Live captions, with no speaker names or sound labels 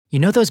You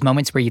know those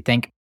moments where you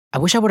think, I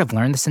wish I would have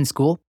learned this in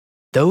school?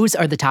 Those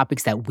are the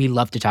topics that we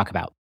love to talk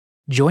about.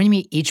 Join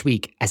me each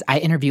week as I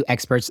interview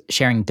experts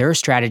sharing their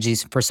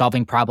strategies for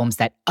solving problems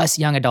that us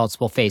young adults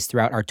will face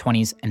throughout our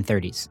 20s and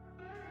 30s.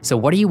 So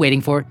what are you waiting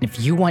for? If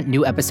you want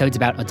new episodes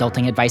about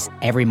adulting advice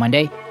every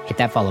Monday, hit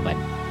that follow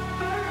button.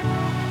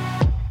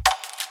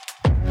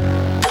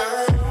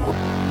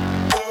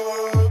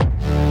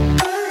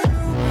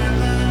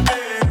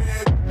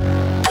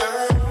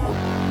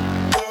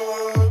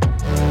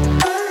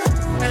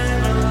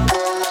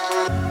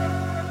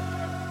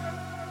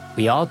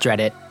 We all dread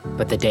it,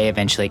 but the day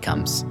eventually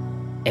comes.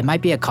 It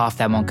might be a cough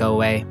that won't go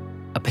away,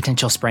 a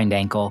potential sprained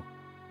ankle,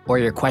 or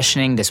you're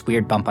questioning this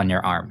weird bump on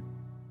your arm.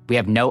 We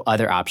have no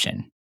other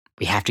option.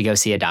 We have to go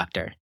see a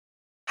doctor.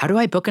 How do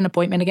I book an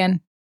appointment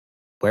again?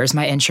 Where's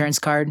my insurance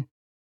card?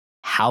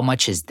 How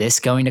much is this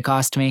going to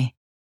cost me?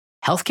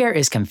 Healthcare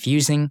is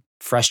confusing,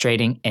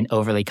 frustrating, and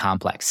overly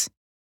complex.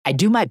 I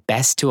do my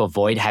best to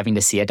avoid having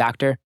to see a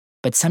doctor,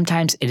 but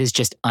sometimes it is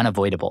just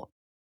unavoidable.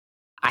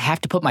 I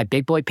have to put my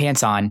big boy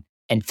pants on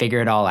and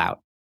figure it all out.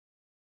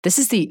 This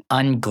is the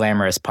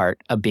unglamorous part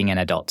of being an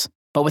adult,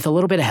 but with a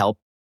little bit of help,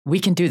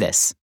 we can do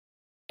this.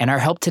 And our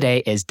help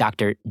today is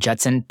Dr.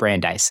 Judson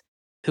Brandeis,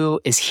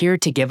 who is here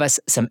to give us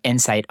some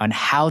insight on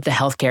how the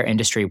healthcare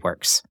industry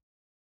works.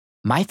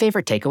 My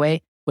favorite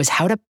takeaway was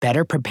how to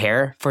better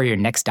prepare for your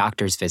next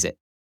doctor's visit.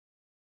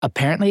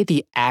 Apparently,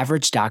 the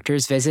average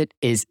doctor's visit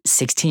is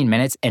 16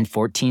 minutes and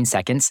 14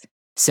 seconds.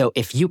 So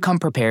if you come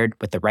prepared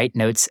with the right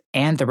notes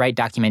and the right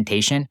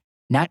documentation,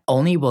 not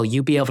only will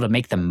you be able to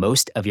make the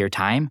most of your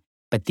time,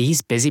 but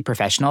these busy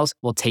professionals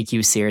will take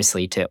you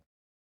seriously too.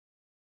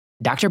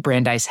 Dr.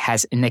 Brandeis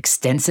has an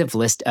extensive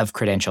list of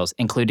credentials,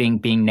 including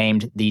being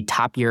named the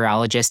top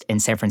urologist in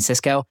San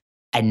Francisco,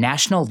 a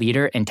national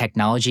leader in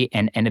technology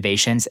and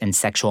innovations in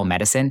sexual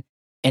medicine,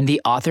 and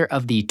the author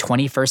of The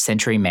 21st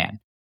Century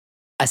Man.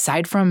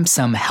 Aside from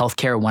some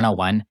healthcare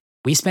 101,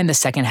 we spend the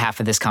second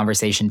half of this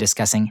conversation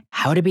discussing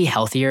how to be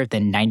healthier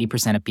than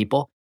 90% of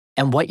people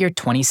and what your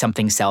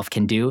 20-something self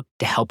can do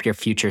to help your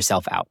future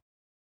self out.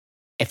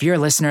 If you're a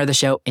listener of the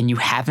show and you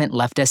haven't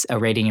left us a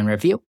rating and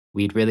review,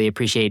 we'd really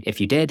appreciate if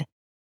you did.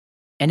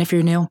 And if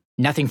you're new,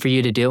 nothing for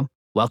you to do.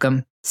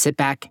 Welcome, sit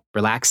back,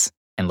 relax,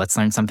 and let's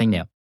learn something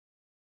new.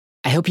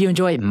 I hope you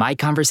enjoy my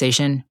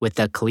conversation with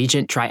the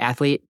collegiate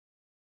triathlete,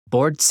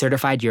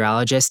 board-certified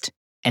urologist,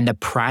 and the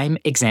prime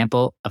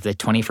example of the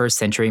 21st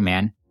century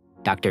man,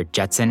 Dr.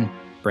 Judson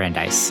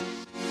Brandeis.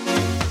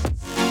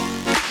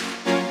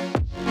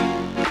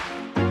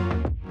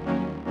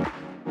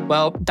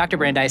 Well, Dr.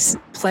 Brandeis,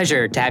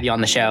 pleasure to have you on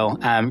the show.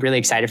 I'm really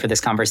excited for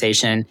this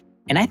conversation.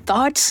 And I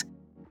thought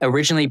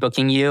originally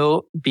booking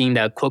you, being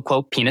the quote,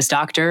 quote, penis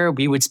doctor,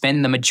 we would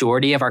spend the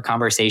majority of our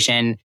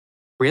conversation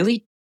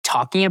really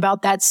talking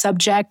about that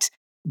subject.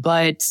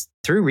 But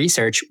through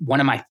research, one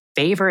of my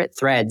favorite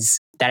threads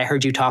that I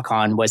heard you talk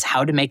on was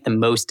how to make the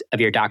most of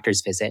your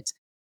doctor's visit.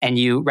 And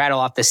you rattle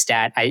off the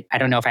stat. I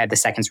don't know if I have the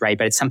seconds right,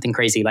 but it's something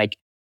crazy. Like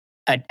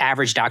an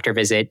average doctor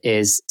visit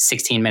is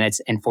 16 minutes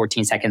and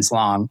 14 seconds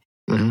long.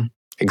 Mm-hmm.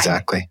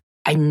 Exactly.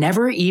 I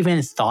never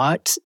even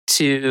thought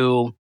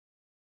to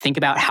think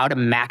about how to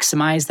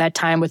maximize that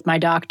time with my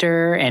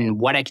doctor and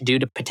what I could do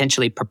to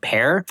potentially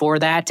prepare for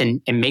that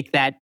and make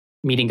that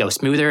meeting go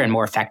smoother and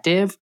more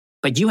effective.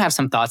 But you have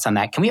some thoughts on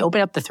that. Can we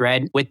open up the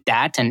thread with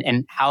that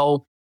and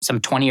how some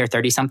 20 or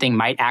 30 something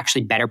might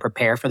actually better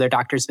prepare for their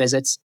doctor's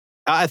visits?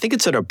 I think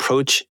it's an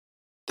approach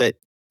that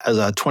as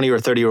a 20 or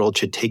 30-year-old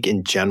should take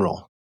in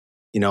general.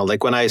 You know,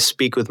 like when I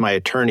speak with my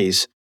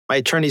attorneys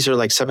are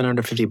like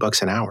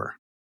 $750 an hour,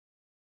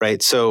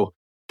 right? So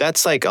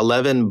that's like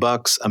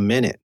 $11 a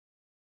minute.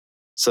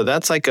 So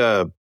that's like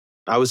I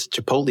was at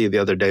Chipotle the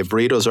other day.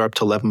 Burritos are up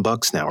to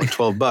 $11 now or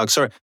 $12.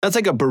 Or that's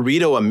like a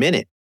burrito a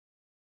minute,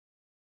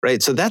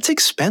 right? So that's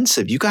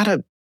expensive. You got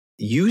to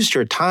use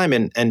your time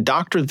and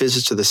doctor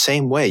visits are the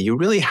same way. You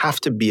really have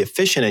to be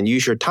efficient and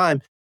use your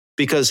time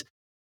because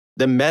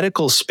the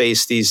medical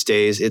space these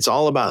days, it's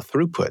all about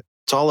throughput.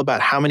 It's all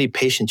about how many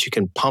patients you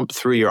can pump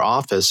through your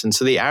office. And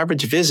so the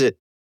average visit,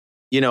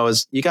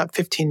 is you got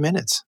 15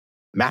 minutes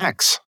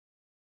max,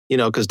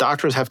 because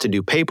doctors have to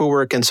do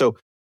paperwork. And so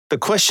the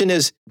question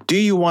is, do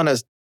you want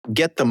to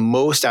get the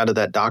most out of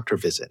that doctor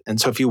visit? And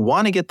so if you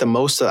want to get the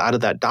most out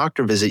of that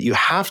doctor visit, you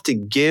have to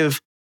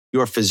give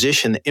your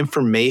physician the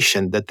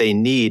information that they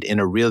need in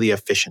a really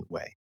efficient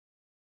way.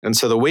 And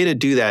so the way to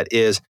do that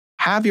is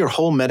have your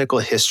whole medical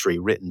history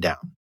written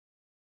down.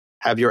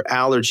 Have your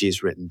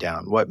allergies written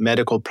down, what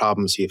medical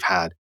problems you've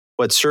had,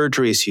 what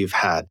surgeries you've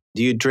had.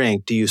 Do you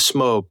drink? Do you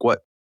smoke?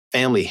 What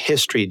family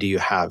history do you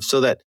have? So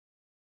that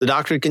the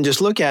doctor can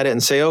just look at it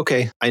and say,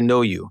 okay, I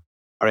know you.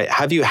 All right,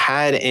 have you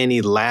had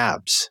any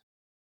labs?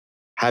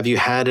 Have you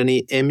had any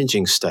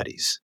imaging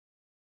studies?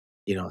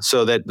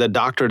 So that the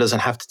doctor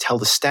doesn't have to tell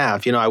the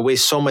staff, I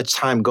waste so much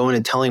time going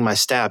and telling my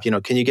staff,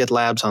 can you get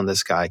labs on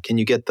this guy? Can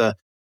you get the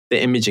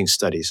imaging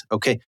studies?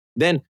 Okay,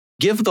 then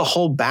give the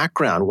whole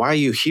background. Why are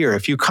you here?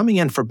 If you're coming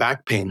in for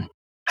back pain,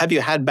 have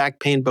you had back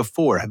pain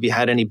before? Have you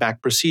had any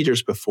back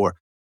procedures before?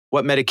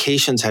 What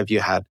medications have you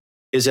had?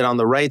 Is it on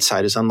the right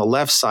side? Is it on the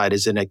left side?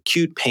 Is it an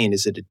acute pain?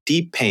 Is it a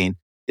deep pain?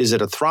 Is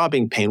it a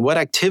throbbing pain? What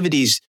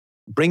activities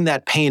bring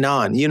that pain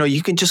on?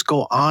 You can just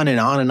go on and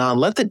on and on.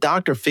 Let the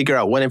doctor figure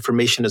out what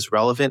information is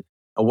relevant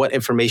and what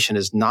information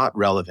is not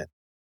relevant.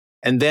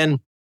 And then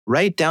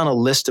write down a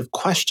list of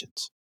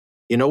questions.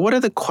 What are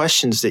the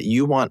questions that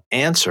you want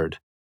answered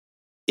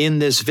in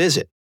this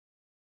visit?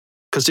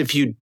 Because if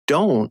you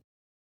don't,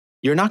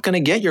 you're not going to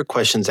get your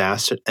questions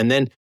answered. And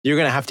then you're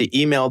going to have to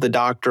email the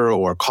doctor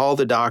or call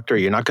the doctor.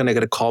 You're not going to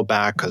get a call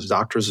back because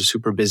doctors are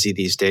super busy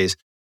these days.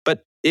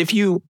 But if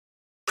you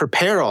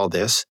prepare all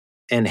this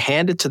and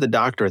hand it to the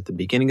doctor at the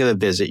beginning of the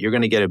visit, you're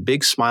going to get a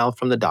big smile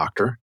from the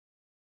doctor.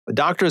 The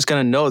doctor is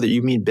going to know that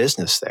you mean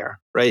business there,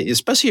 right?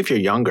 Especially if you're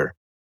younger.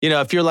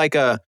 If you're like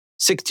a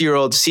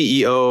 60-year-old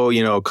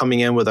CEO, coming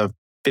in with a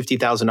 $50,000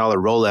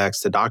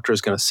 Rolex, the doctor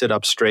is going to sit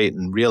up straight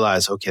and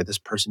realize, okay, this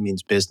person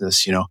means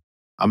business.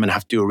 I'm going to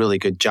have to do a really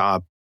good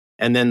job.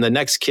 And then the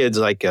next kid's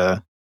like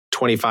a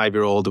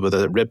 25-year-old with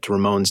a ripped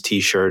Ramones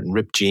t-shirt and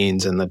ripped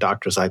jeans. And the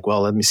doctor's like,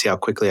 well, let me see how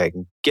quickly I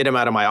can get him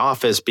out of my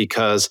office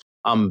because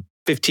I'm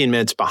 15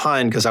 minutes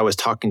behind because I was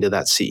talking to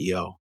that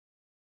CEO.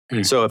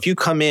 So if you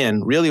come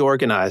in really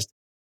organized,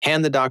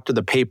 hand the doctor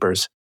the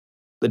papers,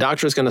 the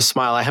doctor is going to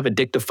smile. I have a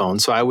dictaphone,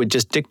 so I would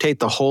just dictate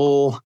the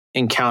whole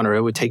encounter.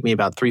 It would take me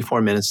about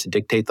 3-4 minutes to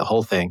dictate the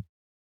whole thing.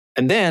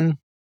 And then,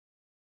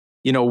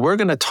 we're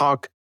going to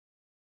talk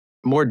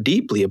more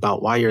deeply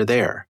about why you're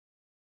there.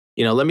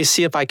 Let me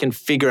see if I can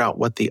figure out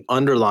what the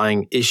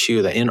underlying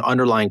issue, the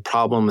underlying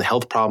problem, the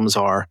health problems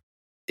are.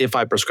 If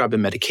I prescribe a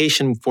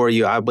medication for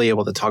you, I'll be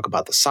able to talk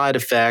about the side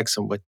effects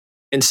and what,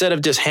 instead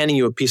of just handing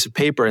you a piece of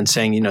paper and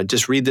saying,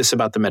 just read this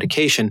about the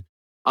medication,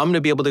 I'm going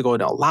to be able to go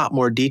into a lot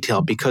more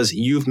detail because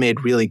you've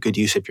made really good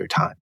use of your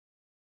time.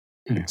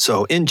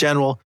 So in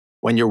general,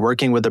 when you're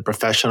working with a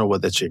professional,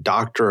 whether it's your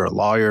doctor or a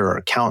lawyer or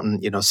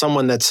accountant,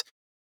 someone that's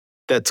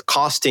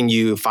costing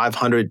you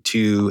 $500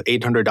 to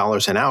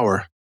 $800 an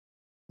hour,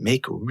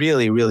 make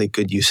really, really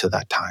good use of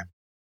that time.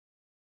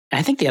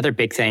 I think the other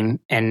big thing,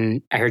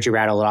 and I heard you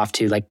rattle it off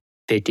too, like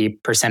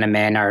 50% of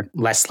men are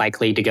less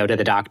likely to go to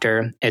the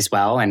doctor as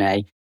well. And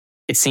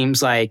it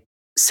seems like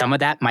some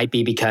of that might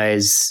be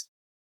because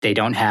they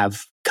don't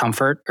have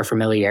comfort or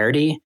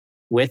familiarity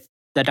with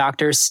the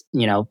doctors,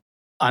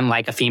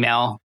 unlike a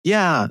female.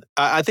 Yeah,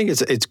 I think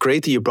it's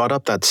great that you brought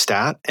up that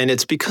stat. And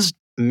it's because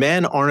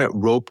men aren't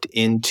roped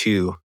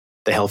into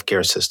the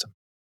healthcare system,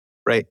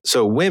 right?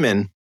 So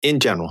women in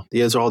general,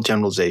 these are all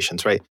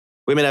generalizations, right?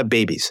 Women have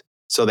babies,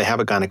 so they have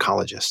a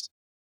gynecologist,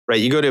 right?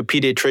 You go to a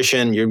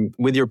pediatrician, you're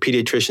with your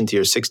pediatrician till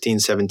you're 16,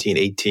 17,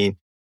 18.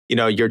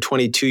 You're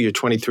 22, you're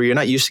 23, you're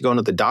not used to going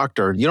to the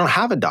doctor. You don't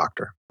have a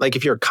doctor. Like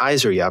if you're a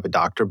Kaiser, you have a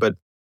doctor, but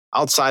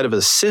outside of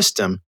a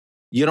system,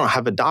 you don't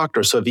have a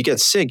doctor. So if you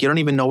get sick, you don't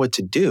even know what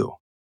to do.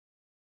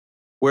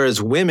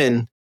 Whereas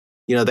women,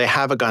 they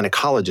have a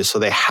gynecologist, so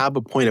they have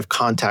a point of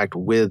contact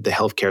with the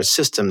healthcare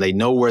system. They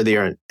know where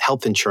their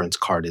health insurance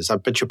card is. I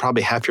bet you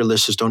probably half your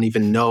listeners don't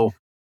even know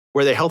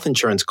where their health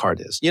insurance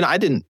card is. I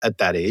didn't at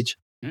that age.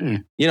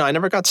 I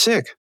never got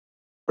sick,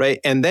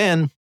 right? And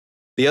then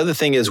the other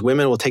thing is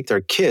women will take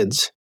their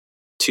kids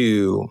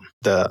to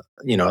the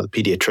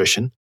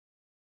pediatrician.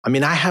 I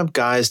mean, I have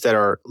guys that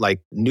are like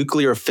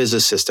nuclear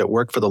physicists that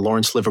work for the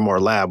Lawrence Livermore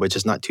lab, which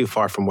is not too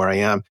far from where I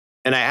am.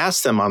 And I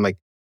ask them, I'm like,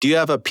 do you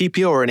have a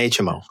PPO or an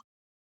HMO?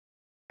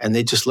 And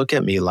they just look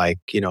at me like,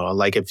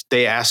 like if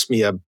they asked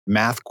me a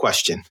math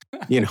question,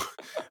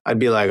 I'd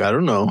be like, I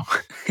don't know.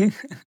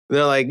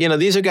 They're like,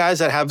 these are guys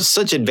that have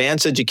such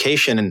advanced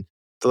education. And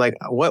they're like,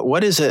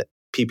 what is a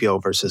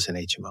PPO versus an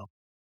HMO?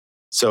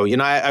 So,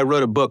 I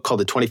wrote a book called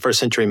The 21st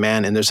Century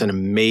Man, and there's an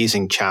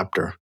amazing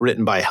chapter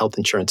written by a health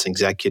insurance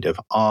executive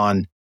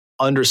on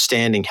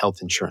understanding health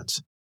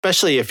insurance,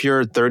 especially if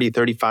you're 30,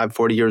 35,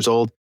 40 years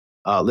old,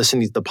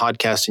 listening to the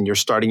podcast and you're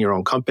starting your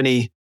own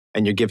company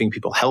and you're giving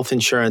people health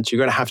insurance. You're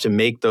going to have to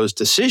make those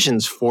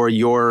decisions for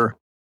your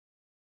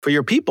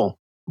people.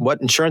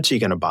 What insurance are you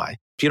going to buy?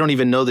 If you don't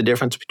even know the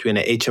difference between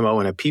an HMO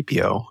and a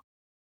PPO,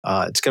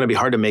 it's going to be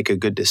hard to make a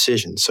good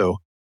decision. So,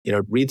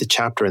 read the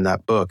chapter in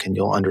that book and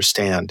you'll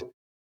understand.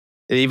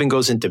 It even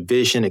goes into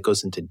vision, it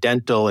goes into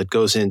dental, it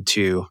goes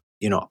into,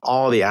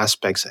 all the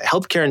aspects.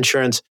 Healthcare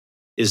insurance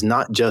is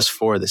not just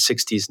for the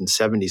 60s and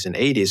 70s and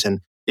 80s. And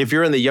if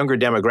you're in the younger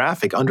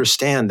demographic,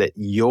 understand that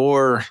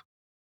your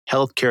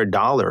healthcare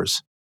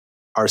dollars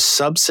are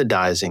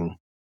subsidizing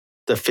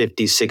the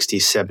 50, 60,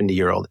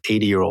 70-year-old,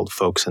 80-year-old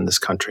folks in this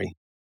country.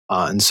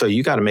 And so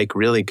you got to make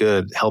really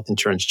good health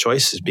insurance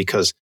choices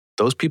because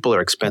those people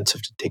are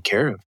expensive to take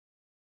care of.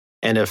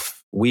 And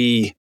if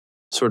we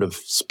sort of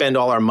spend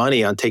all our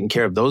money on taking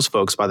care of those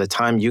folks, by the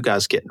time you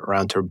guys get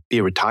around to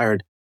be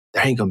retired,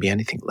 there ain't going to be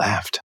anything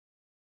left.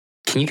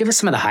 Can you give us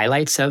some of the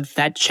highlights of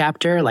that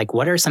chapter? Like,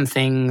 what are some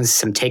things,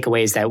 some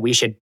takeaways that we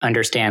should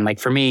understand? Like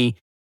for me,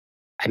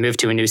 I moved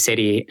to a new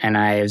city and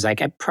I was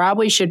like, I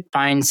probably should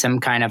find some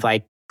kind of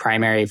like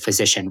primary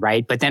physician,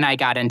 right? But then I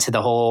got into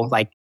the whole,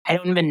 like, I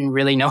don't even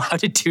really know how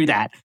to do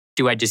that.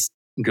 Do I just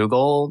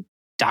Google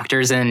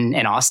doctors in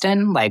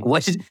Austin? Like,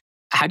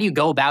 How do you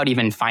go about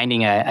even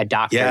finding a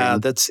doctor? Yeah,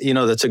 that's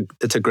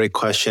a great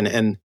question.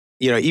 And,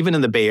 even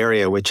in the Bay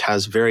Area, which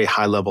has very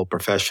high level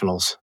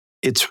professionals,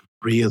 it's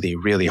really,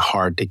 really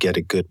hard to get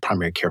a good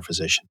primary care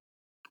physician.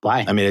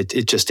 Why? I mean,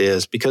 it just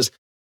is because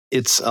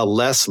it's a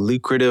less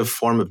lucrative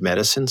form of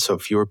medicine. So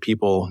fewer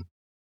people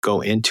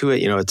go into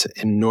it. It's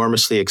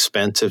enormously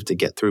expensive to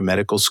get through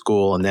medical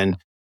school. And then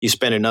you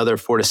spend another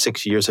 4 to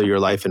 6 years of your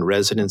life in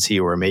residency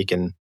or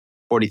making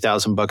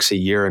 $40,000 a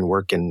year and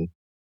working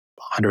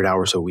 100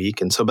 hours a week.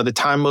 And so by the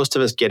time most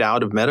of us get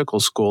out of medical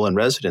school and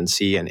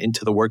residency and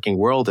into the working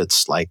world,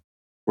 it's like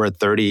we're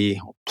 30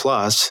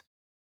 plus,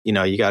 you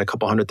got a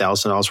couple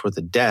 $100,000 worth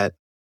of debt.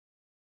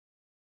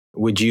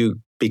 Would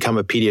you become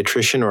a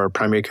pediatrician or a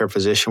primary care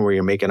physician where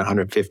you're making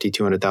 $150,000,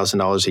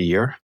 $200,000 a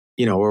year?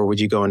 Or would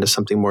you go into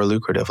something more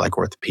lucrative like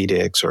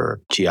orthopedics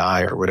or GI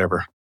or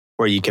whatever,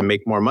 where you can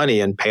make more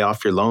money and pay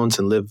off your loans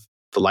and live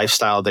the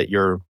lifestyle that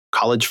your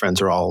college friends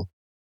are all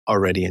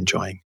already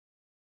enjoying?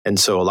 And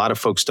so a lot of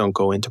folks don't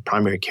go into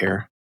primary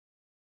care.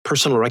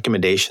 Personal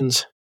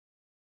recommendations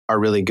are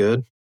really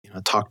good.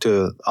 Talk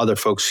to other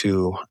folks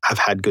who have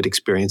had good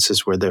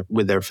experiences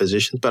with their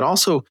physicians, but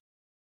also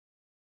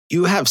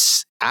you have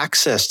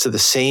access to the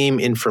same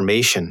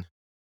information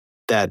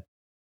that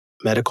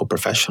medical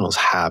professionals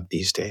have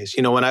these days.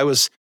 When I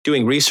was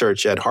doing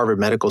research at Harvard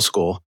Medical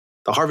School,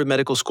 the Harvard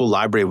Medical School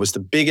library was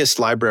the biggest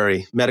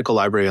medical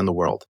library in the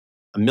world,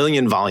 1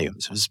 million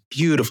volumes. It was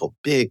beautiful,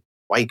 big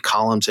white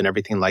columns and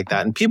everything like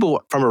that. And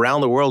people from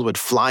around the world would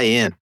fly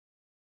in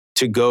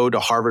to go to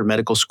Harvard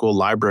Medical School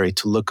library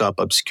to look up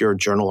obscure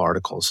journal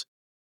articles.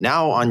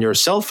 Now on your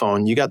cell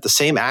phone, you got the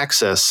same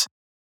access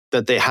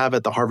that they have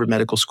at the Harvard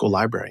Medical School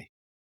library.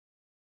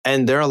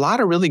 And there are a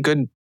lot of really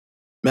good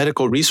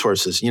medical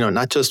resources,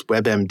 not just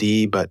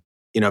WebMD, but,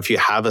 if you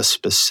have a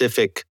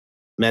specific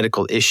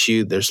medical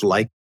issue, there's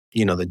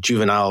the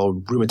Juvenile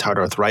Rheumatoid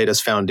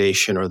Arthritis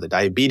Foundation or the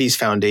Diabetes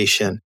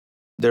Foundation.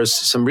 There's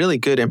some really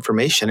good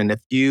information. And if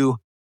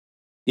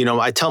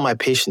I tell my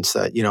patients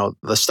that,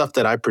 the stuff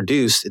that I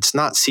produce, it's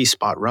not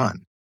C-spot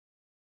run.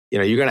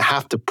 You're going to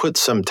have to put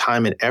some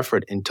time and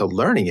effort into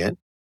learning it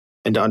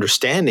and to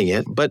understanding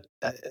it. But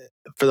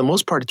for the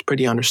most part, it's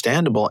pretty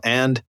understandable.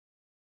 And,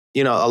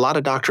 a lot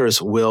of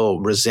doctors will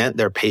resent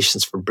their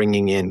patients for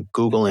bringing in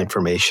Google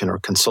information or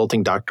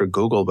consulting Dr.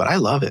 Google, but I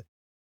love it.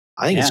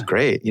 I think it's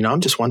great. I'm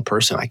just one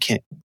person. I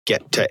can't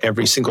get to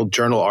every single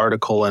journal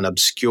article and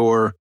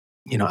obscure,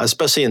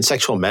 especially in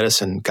sexual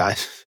medicine,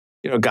 guys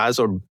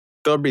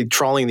they'll be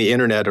trawling the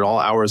internet at all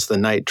hours of the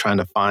night trying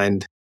to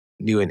find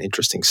new and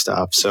interesting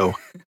stuff. So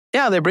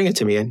yeah, they bring it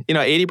to me. And,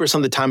 80%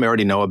 of the time I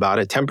already know about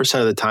it. 10%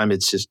 of the time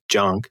it's just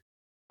junk.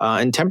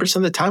 And 10%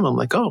 of the time I'm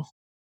like, oh,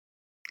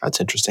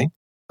 that's interesting.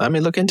 Let me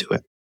look into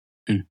it.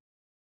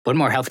 One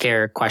more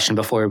healthcare question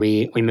before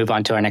we move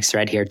on to our next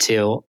thread here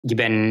too. You've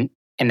been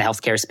in the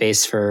healthcare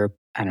space for,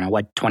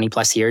 20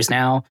 plus years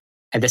now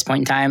at this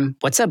point in time.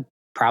 What's a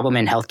problem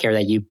in healthcare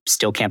that you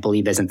still can't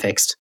believe isn't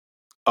fixed?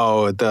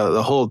 Oh,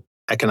 the whole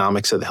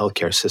economics of the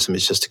healthcare system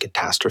is just a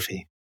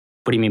catastrophe.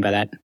 What do you mean by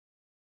that?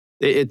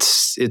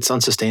 It's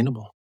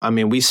unsustainable. I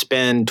mean, we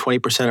spend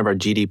 20% of our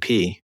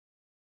GDP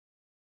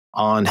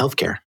on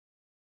healthcare,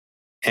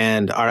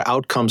 and our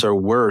outcomes are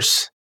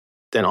worse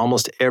than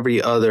almost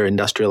every other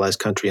industrialized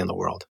country in the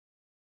world.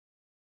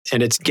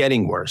 And it's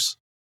getting worse.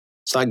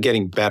 It's not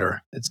getting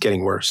better. It's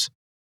getting worse.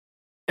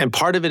 And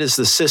part of it is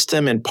the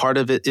system, and part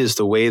of it is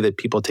the way that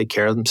people take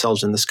care of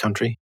themselves in this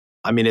country.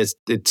 I mean, it's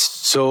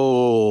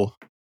so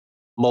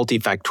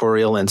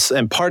multifactorial,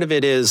 and part of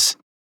it is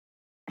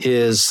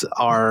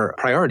our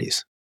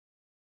priorities,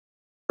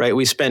 right?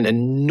 We spend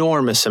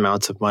enormous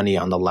amounts of money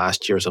on the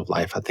last years of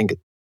life. I think it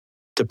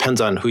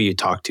depends on who you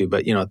talk to,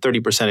 but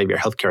 30% of your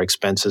healthcare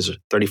expenses, or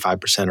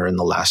 35% are in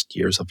the last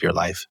years of your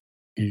life.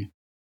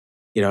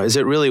 Is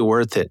it really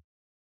worth it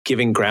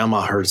giving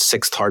grandma her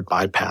 6th heart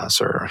bypass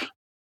or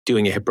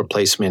doing a hip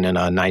replacement in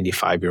a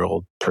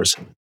 95-year-old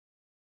person?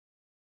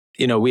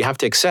 We have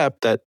to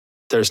accept that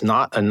there's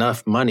not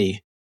enough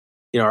money.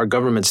 Our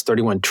government's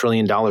 $31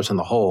 trillion in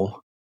the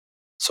hole.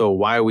 So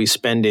why are we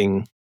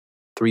spending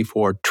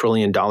 $3-4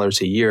 trillion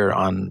a year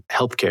on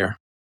healthcare?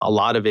 A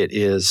lot of it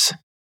is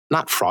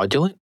not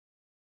fraudulent.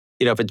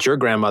 If it's your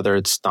grandmother,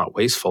 it's not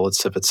wasteful.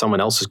 If it's someone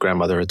else's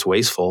grandmother, it's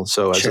wasteful.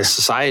 So as a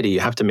society, you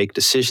have to make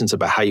decisions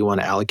about how you want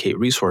to allocate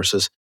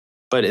resources.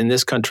 But in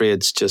this country,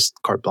 it's just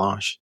carte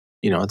blanche.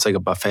 It's like a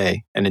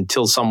buffet. And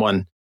until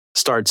someone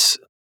starts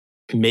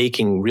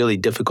making really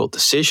difficult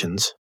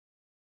decisions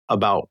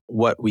about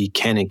what we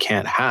can and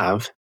can't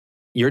have,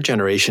 your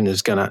generation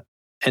is going to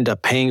end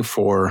up paying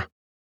for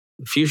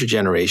future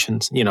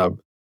generations,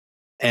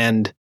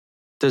 and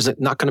there's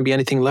not going to be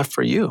anything left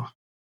for you.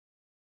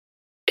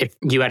 If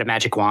you had a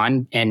magic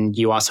wand and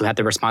you also had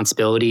the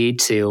responsibility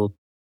to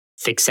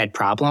fix said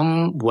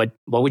problem, what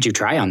would you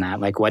try on that?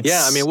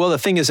 The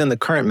thing is, in the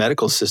current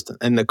medical system,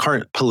 in the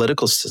current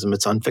political system,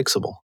 it's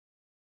unfixable.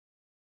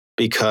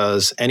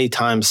 Because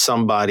anytime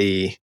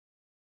somebody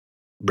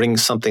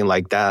brings something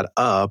like that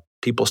up,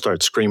 people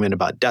start screaming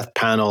about death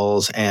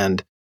panels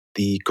and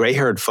the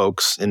gray-haired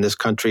folks in this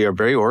country are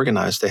very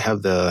organized. They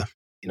have the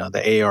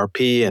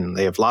AARP, and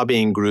they have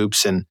lobbying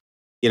groups, and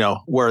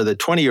where the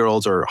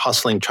 20-year-olds are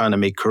hustling, trying to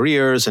make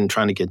careers and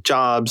trying to get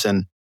jobs,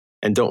 and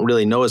don't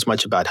really know as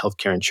much about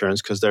healthcare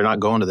insurance because they're not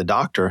going to the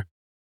doctor.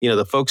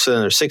 The folks in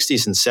their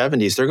 60s and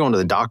 70s, they're going to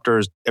the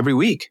doctors every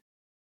week.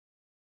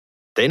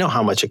 They know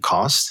how much it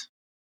costs.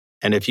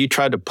 And if you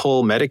try to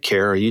pull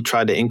Medicare, or you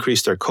try to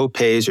increase their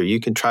copays, or you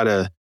can try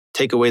to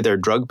take away their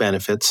drug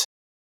benefits,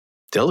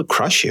 they'll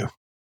crush you.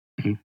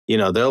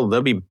 Mm-hmm.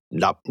 They'll be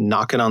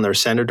knocking on their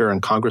senator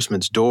and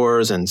congressman's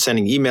doors and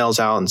sending emails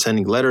out and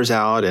sending letters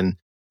out. And,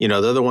 they're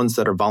the ones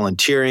that are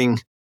volunteering.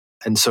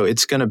 And so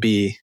it's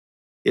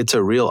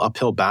a real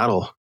uphill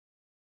battle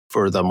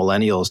for the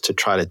millennials to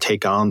try to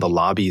take on the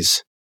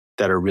lobbies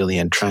that are really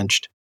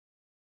entrenched.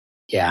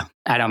 Yeah,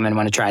 I don't even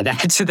want to try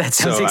that. So that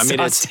sounds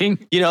exhausting.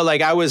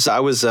 I was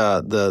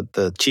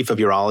the chief of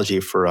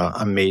urology for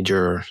a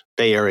major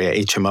Bay Area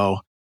HMO,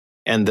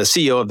 and the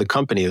CEO of the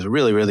company is a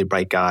really, really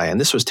bright guy. And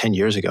this was 10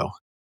 years ago.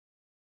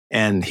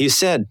 And he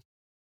said,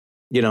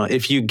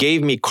 if you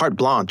gave me carte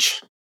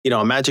blanche,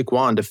 a magic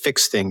wand to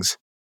fix things,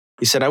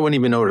 he said, I wouldn't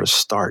even know where to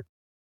start.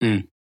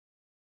 Mm.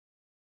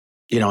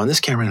 And this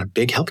guy ran a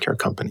big healthcare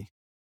company.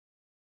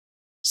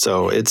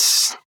 So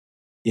it's,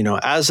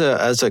 as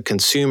a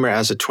consumer,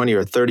 as a 20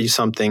 or 30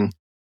 something,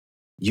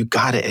 you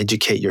got to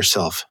educate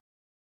yourself.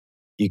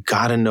 You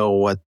got to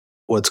know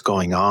what's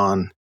going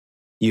on.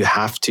 You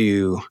have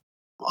to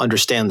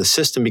understand the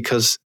system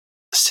because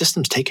the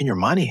system's taking your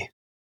money.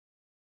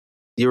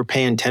 You were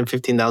paying $10,000,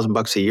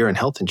 $15,000 a year in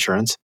health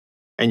insurance,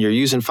 and you're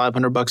using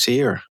 $500 a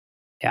year.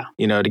 Yeah.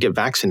 To get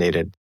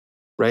vaccinated,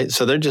 right?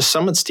 So they're just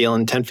someone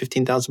stealing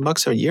 $10,000,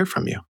 $15,000 a year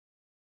from you.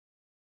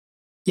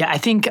 Yeah, I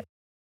think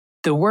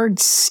the word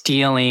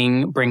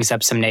stealing brings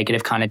up some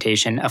negative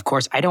connotation. Of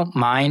course, I don't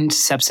mind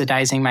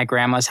subsidizing my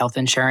grandma's health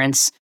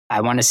insurance.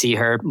 I want to see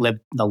her live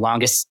the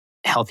longest,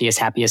 healthiest,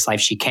 happiest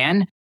life she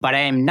can. But I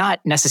am not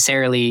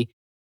necessarily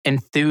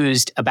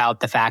enthused about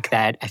the fact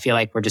that I feel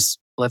like we're just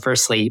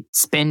proliferously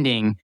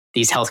spending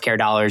these healthcare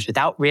dollars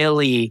without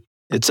really...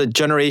 It's a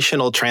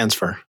generational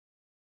transfer.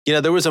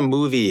 There was a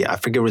movie, I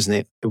forget his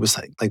name. It was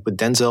like with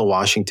Denzel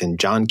Washington,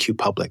 John Q.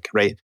 Public,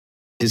 right?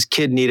 His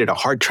kid needed a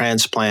heart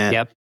transplant.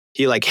 Yep.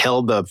 He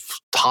held the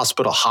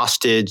hospital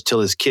hostage till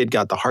his kid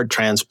got the heart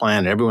transplant,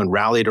 and everyone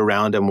rallied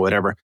around him,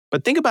 whatever.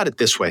 But think about it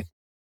this way.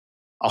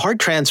 A heart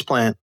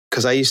transplant,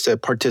 because I used to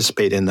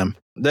participate in them,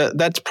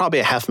 that's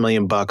probably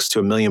 $500,000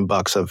 to $1 million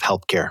of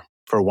healthcare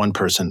for one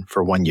person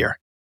for 1 year,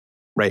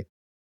 right?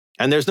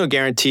 And there's no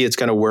guarantee it's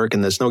going to work,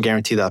 and there's no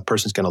guarantee that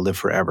person's going to live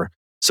forever.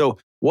 So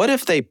what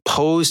if they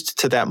posed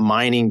to that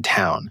mining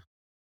town?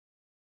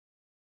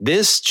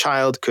 This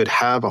child could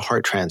have a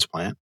heart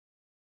transplant,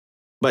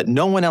 but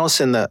no one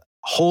else in the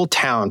whole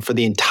town for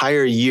the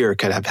entire year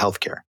could have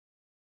healthcare.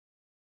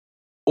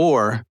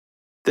 Or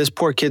this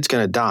poor kid's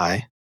going to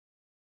die,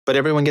 but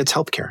everyone gets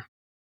healthcare.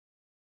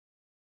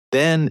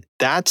 Then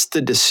that's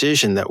the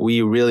decision that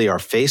we really are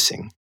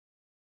facing.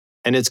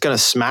 And it's going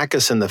to smack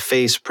us in the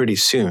face pretty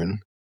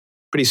soon.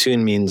 Pretty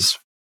soon means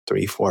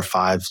 3, 4,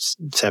 5,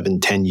 7,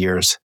 10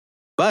 years.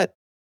 But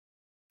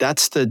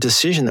that's the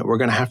decision that we're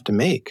going to have to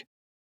make.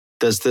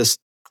 Does this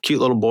cute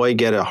little boy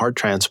get a heart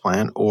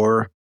transplant,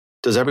 or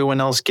does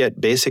everyone else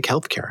get basic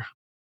health care?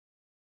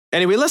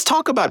 Anyway, let's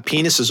talk about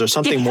penises or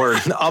something more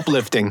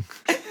uplifting.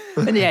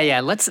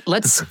 Yeah. Let's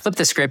flip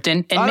the script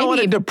and I don't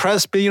want to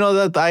depress, but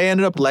that I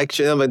ended up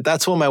lecturing. But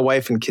that's what my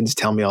wife and kids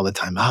tell me all the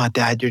time.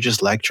 Dad, you're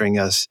just lecturing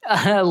us.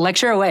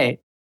 Lecture away.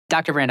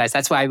 Dr. Brandeis,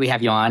 that's why we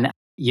have you on.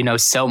 You know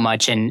so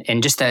much. And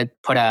just to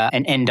put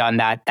an end on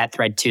that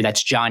thread too,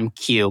 that's John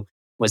Q.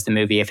 was the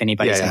movie. If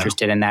anybody's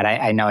interested in that,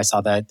 I know I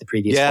saw the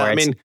previews for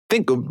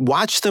it.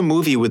 Watch the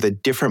movie with a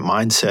different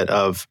mindset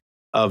of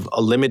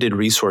a limited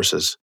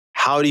resources.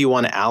 How do you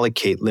want to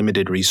allocate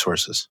limited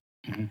resources?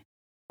 Mm-hmm.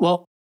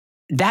 Well,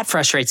 that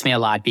frustrates me a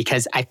lot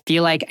because I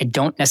feel like I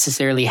don't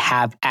necessarily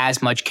have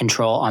as much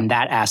control on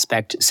that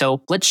aspect.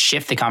 So let's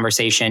shift the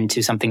conversation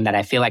to something that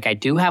I feel like I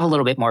do have a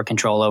little bit more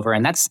control over,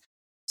 and that's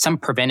some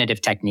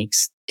preventative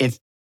techniques. If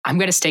I'm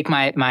going to stake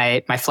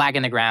my flag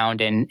in the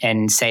ground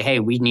and say, hey,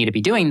 we need to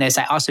be doing this,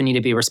 I also need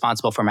to be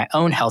responsible for my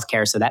own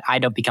healthcare so that I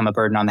don't become a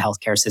burden on the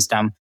healthcare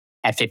system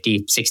at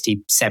 50,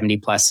 60, 70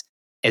 plus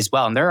as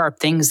well. And there are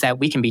things that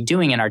we can be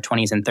doing in our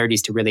 20s and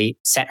 30s to really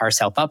set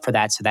ourselves up for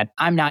that so that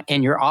I'm not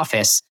in your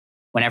office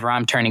whenever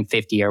I'm turning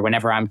 50 or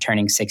whenever I'm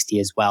turning 60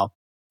 as well.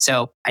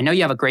 So I know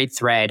you have a great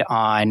thread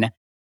on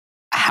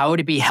how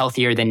to be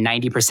healthier than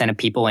 90% of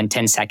people in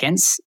 10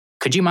 seconds.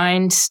 Could you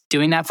mind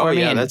doing that for me?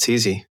 Yeah, that's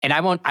easy. And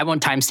I won't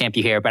timestamp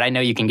you here, but I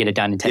know you can get it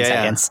done in 10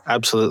 seconds. Yeah,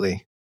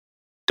 absolutely.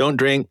 Don't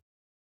drink,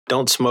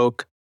 don't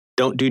smoke,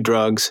 don't do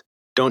drugs,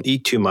 don't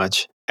eat too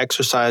much,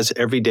 exercise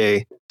every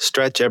day,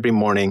 stretch every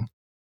morning,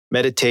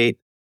 meditate,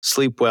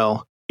 sleep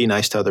well, be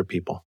nice to other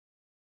people.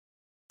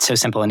 So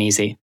simple and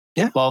easy.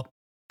 Yeah. Well,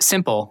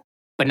 simple,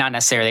 but not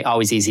necessarily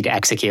always easy to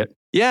execute.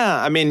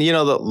 Yeah. I mean,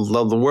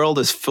 the world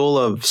is full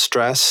of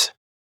stress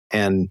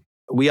and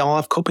we all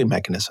have coping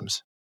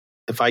mechanisms.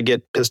 If I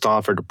get pissed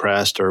off or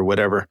depressed or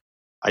whatever,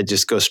 I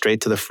just go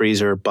straight to the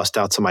freezer, bust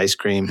out some ice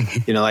cream.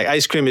 Like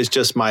ice cream is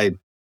just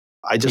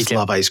I just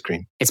love ice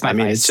cream. It's my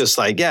vice. It's just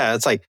like,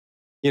 it's like,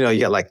 you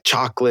got like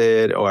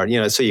chocolate or,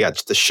 so you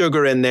got the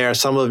sugar in there.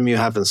 Some of them you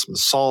have some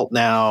salt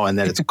now, and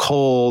then it's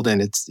cold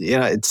and it's,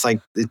 it's like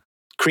it's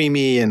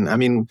creamy. And I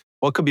mean,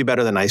 what could be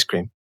better than ice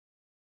cream?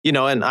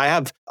 And I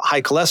have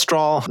high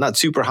cholesterol, not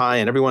super high,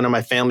 and everyone in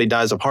my family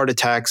dies of heart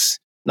attacks,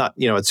 not,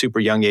 at super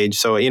young age.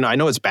 So, I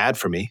know it's bad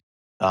for me.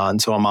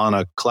 And so I'm on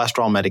a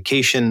cholesterol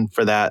medication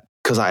for that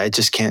because I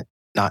just can't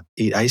not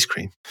eat ice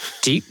cream.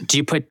 Do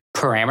you put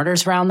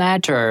parameters around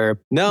that, or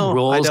no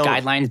rules,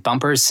 guidelines,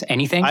 bumpers,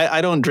 anything?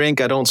 I don't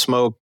drink. I don't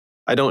smoke.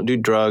 I don't do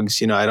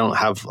drugs. I don't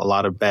have a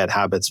lot of bad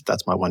habits.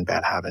 That's my one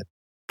bad habit.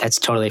 That's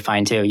totally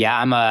fine too. Yeah,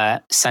 I'm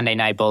a Sunday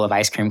night bowl of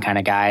ice cream kind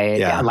of guy.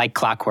 Yeah. Like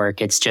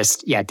clockwork. It's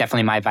just,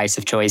 definitely my vice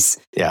of choice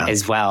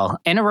as well.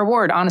 And a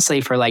reward,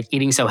 honestly, for like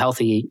eating so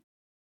healthy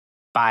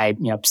by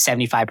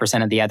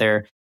 75% of the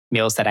other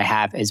meals that I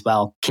have as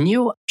well. Can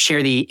you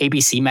share the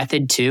ABC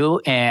method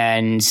too?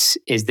 And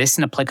is this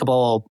an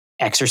applicable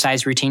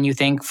exercise routine, you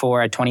think,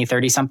 for a 20,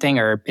 30 something?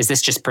 Or is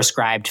this just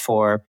prescribed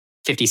for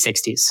 50,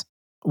 60s?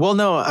 Well,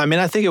 no, I mean,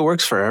 I think it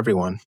works for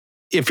everyone.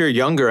 If you're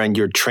younger and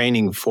you're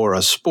training for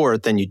a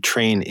sport, then you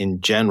train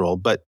in general.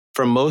 But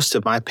for most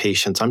of my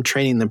patients, I'm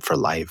training them for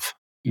life.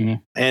 Mm-hmm.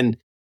 And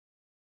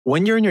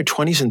when you're in your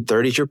 20s and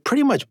 30s, you're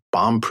pretty much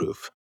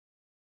bomb-proof.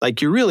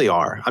 Like you really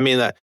are. I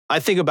mean, I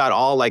think about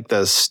all like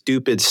the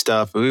stupid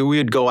stuff. We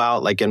would go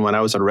out like, and when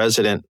I was a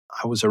resident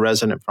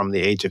from the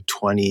age of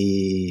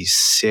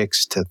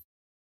 26 to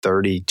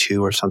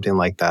 32 or something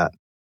like that.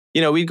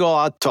 We'd go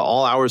out to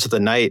all hours of the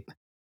night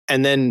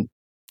and then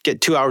get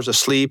 2 hours of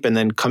sleep and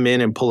then come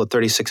in and pull a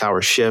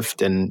 36-hour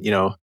shift and,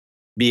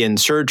 be in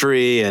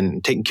surgery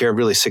and taking care of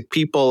really sick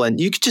people.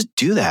 And you could just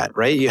do that,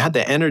 right? You had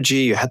the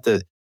energy,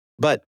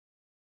 but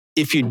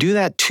if you do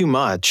that too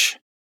much,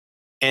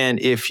 and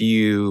if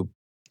you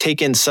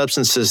take in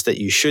substances that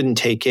you shouldn't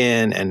take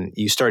in and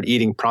you start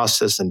eating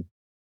processed and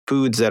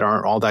foods that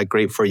aren't all that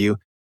great for you,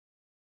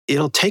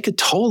 it'll take a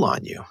toll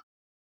on you.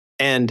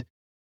 And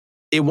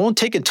it won't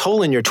take a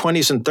toll in your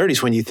 20s and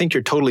 30s when you think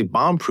you're totally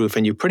bomb-proof,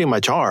 and you pretty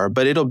much are,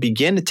 but it'll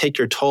begin to take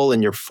your toll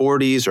in your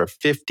 40s or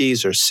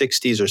 50s or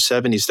 60s or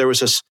 70s. There was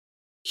this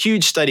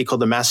huge study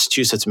called the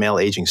Massachusetts Male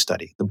Aging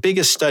Study, the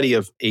biggest study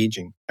of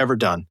aging ever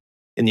done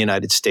in the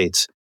United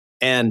States.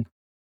 And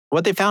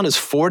what they found is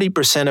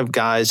 40% of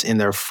guys in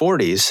their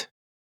 40s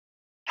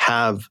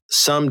have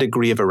some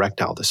degree of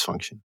erectile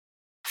dysfunction.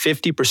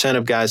 50%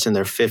 of guys in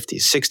their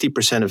 50s,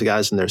 60% of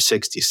guys in their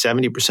 60s,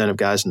 70% of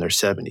guys in their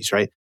 70s,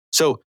 right?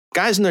 So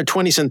guys in their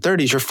 20s and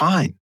 30s, you're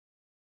fine.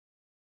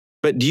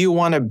 But do you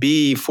want to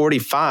be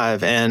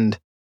 45 and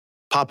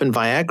popping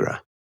Viagra?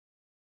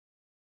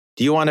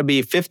 Do you want to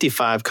be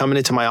 55 coming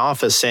into my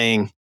office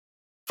saying,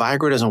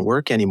 Viagra doesn't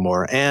work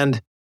anymore? And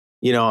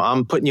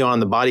I'm putting you on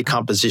the body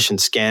composition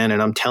scan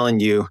and I'm telling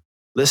you,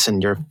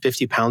 listen, you're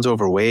 50 pounds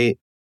overweight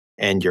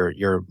and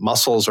your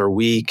muscles are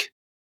weak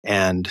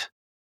and,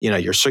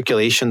 your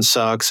circulation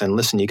sucks. And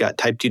listen, you got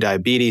type 2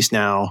 diabetes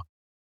now.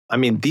 I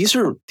mean, these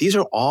are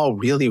all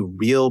really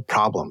real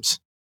problems.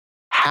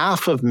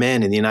 Half of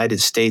men in the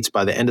United States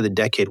by the end of the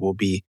decade will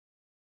be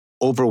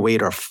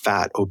overweight or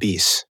fat,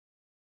 obese,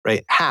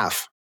 right?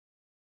 Half.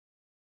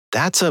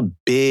 That's a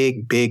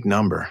big, big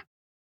number.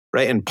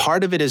 Right. And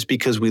part of it is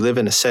because we live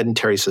in a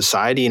sedentary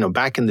society.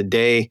 Back in the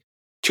day,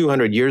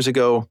 200 years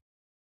ago,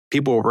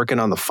 people were working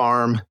on the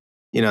farm,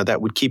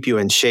 that would keep you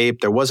in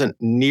shape. There wasn't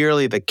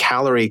nearly the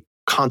calorie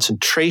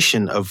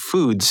concentration of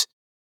foods.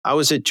 I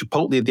was at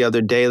Chipotle the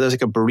other day. There's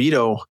like a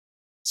burrito.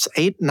 It's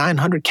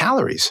 800-900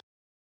 calories.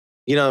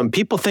 And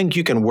people think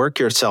you can work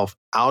yourself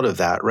out of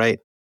that, right?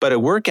 But a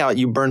workout,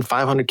 you burn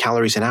 500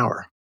 calories an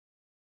hour,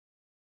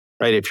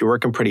 right? If you're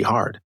working pretty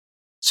hard.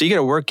 So you got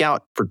to work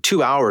out for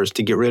 2 hours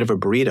to get rid of a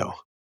burrito.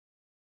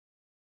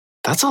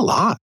 That's a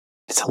lot.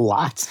 It's a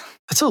lot.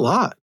 That's a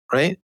lot,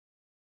 right?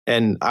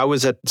 And I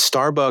was at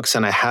Starbucks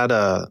and I had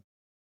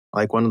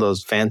one of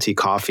those fancy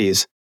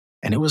coffees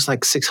and it was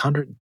like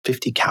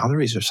 650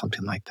 calories or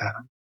something like that.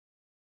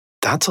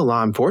 That's a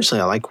lot.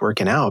 Unfortunately, I like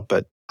working out,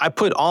 but I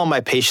put all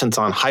my patients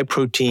on high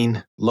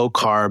protein, low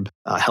carb,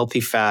 healthy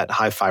fat,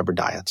 high fiber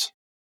diets,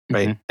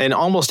 right? Mm-hmm. And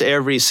almost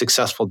every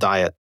successful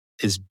diet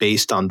is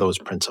based on those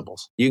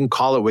principles. You can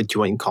call it what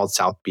you want. You can call it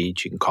South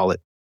Beach. You can call it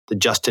the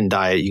Justin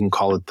diet. You can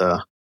call it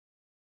the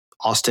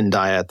Austin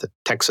diet, the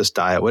Texas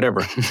diet,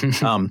 whatever.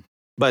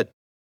 But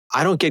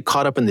I don't get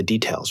caught up in the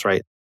details,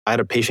 right? I had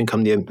a patient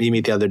come to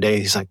me the other day.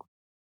 He's like,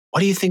 what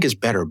do you think is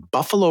better,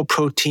 buffalo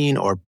protein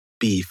or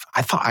beef?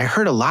 I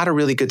heard a lot of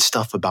really good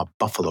stuff about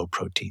buffalo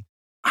protein.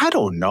 I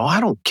don't know.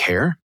 I don't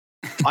care.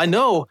 I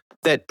know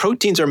that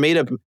proteins are made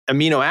of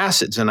amino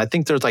acids, and I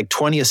think there's like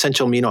 20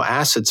 essential amino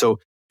acids. So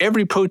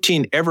every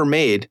protein ever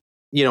made,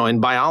 in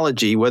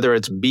biology, whether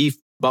it's beef,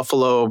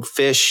 buffalo,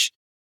 fish,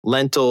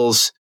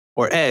 lentils,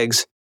 or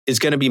eggs, is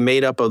going to be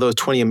made up of those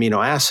 20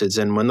 amino acids.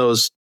 And when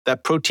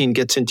that protein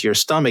gets into your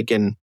stomach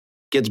and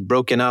gets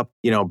broken up,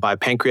 by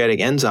pancreatic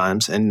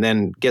enzymes and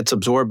then gets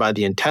absorbed by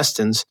the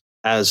intestines,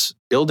 as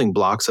building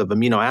blocks of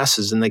amino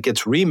acids and that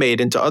gets remade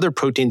into other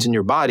proteins in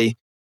your body.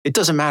 It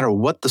doesn't matter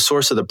what the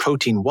source of the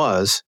protein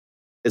was.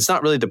 It's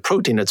not really the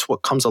protein, it's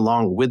what comes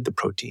along with the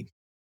protein.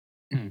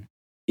 Mm.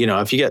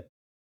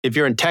 If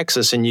you're in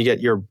Texas and you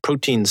get your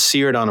proteins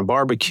seared on a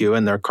barbecue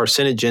and they're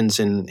carcinogens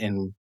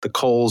in the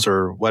coals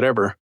or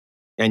whatever,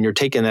 and you're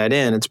taking that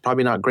in, it's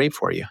probably not great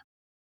for you.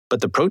 But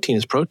the protein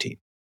is protein.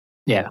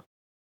 Yeah.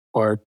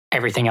 Or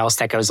everything else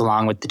that goes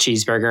along with the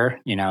cheeseburger,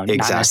 not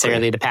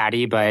necessarily the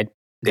patty, but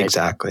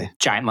the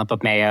giant lump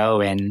of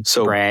mayo and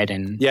bread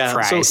and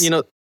fries.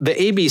 So, the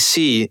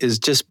ABC is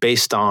just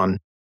based on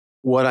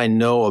what I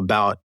know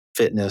about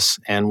fitness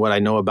and what I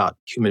know about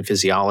human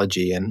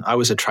physiology. And I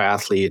was a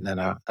triathlete and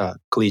a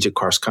collegiate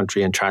cross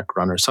country and track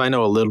runner. So I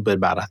know a little bit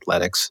about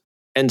athletics.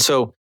 And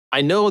so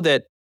I know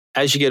that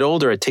as you get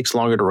older, it takes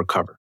longer to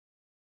recover.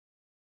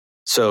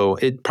 So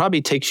it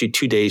probably takes you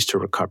 2 days to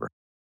recover.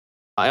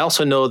 I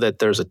also know that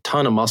there's a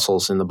ton of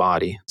muscles in the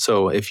body.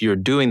 So if you're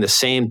doing the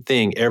same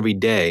thing every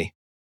day,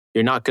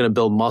 you're not going to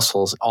build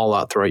muscles all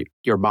out throughout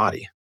your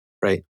body,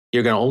 right?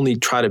 You're going to only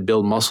try to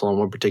build muscle in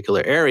one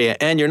particular area,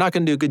 and you're not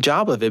going to do a good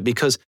job of it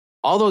because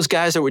all those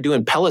guys that were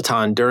doing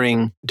Peloton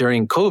during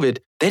COVID,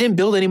 they didn't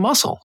build any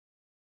muscle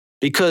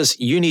because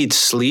you need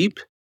sleep,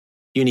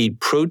 you need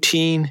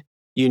protein,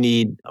 you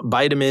need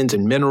vitamins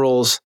and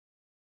minerals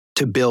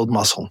to build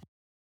muscle,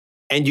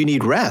 and you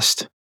need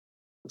rest.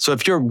 So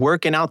if you're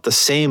working out the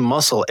same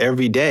muscle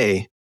every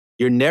day,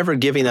 you're never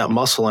giving that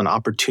muscle an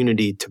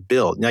opportunity to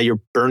build. Now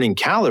you're burning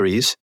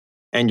calories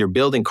and you're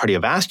building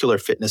cardiovascular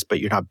fitness, but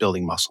you're not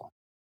building muscle.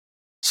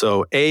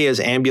 So A is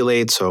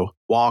ambulate, so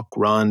walk,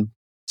 run,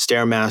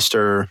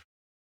 Stairmaster,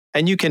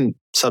 and you can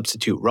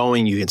substitute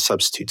rowing, you can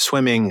substitute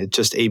swimming. It's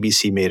just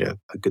ABC made a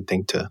good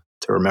thing to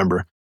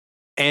remember.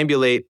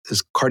 Ambulate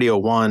is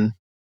cardio 1,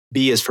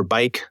 B is for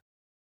bike.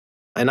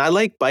 And I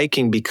like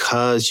biking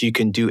because you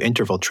can do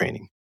interval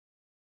training.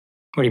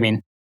 What do you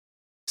mean?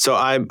 So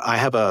I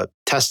have a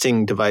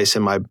testing device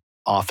in my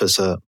office,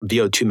 a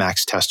VO2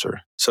 max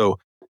tester. So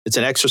it's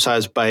an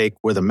exercise bike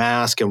with a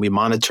mask and we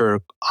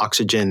monitor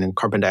oxygen and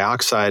carbon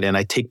dioxide. And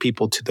I take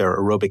people to their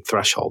aerobic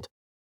threshold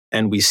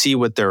and we see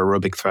what their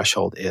aerobic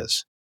threshold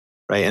is,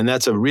 right? And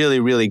that's a really,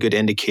 really good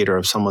indicator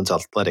of someone's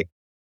athletic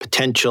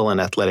potential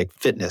and athletic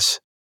fitness,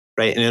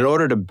 right? And in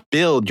order to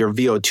build your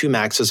VO2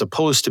 max, as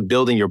opposed to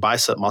building your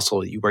bicep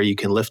muscle where you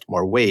can lift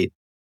more weight,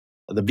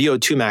 the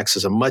VO2 max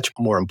is a much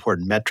more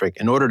important metric.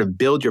 In order to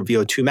build your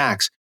VO2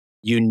 max,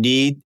 you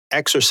need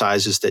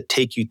exercises that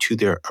take you to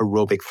their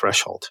aerobic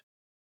threshold,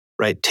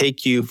 right?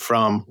 Take you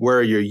from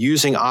where you're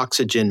using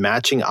oxygen,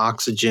 matching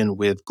oxygen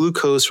with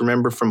glucose.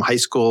 Remember from high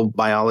school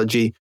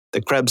biology,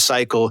 the Krebs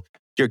cycle,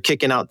 you're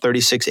kicking out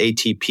 36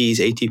 ATPs.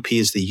 ATP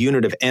is the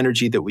unit of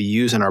energy that we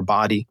use in our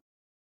body.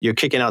 You're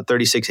kicking out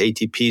 36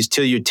 ATPs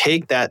till you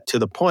take that to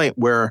the point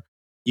where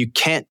you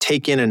can't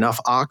take in enough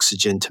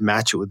oxygen to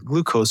match it with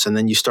glucose, and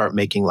then you start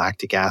making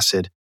lactic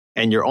acid,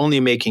 and you're only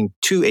making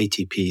 2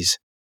 ATPs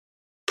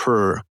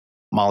per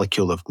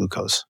molecule of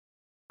glucose,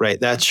 right?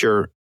 That's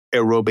your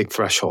aerobic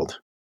threshold.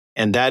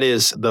 And that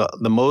is the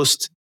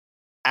most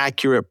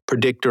accurate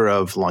predictor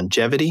of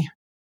longevity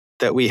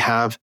that we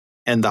have.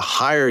 And the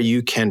higher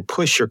you can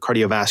push your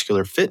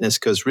cardiovascular fitness,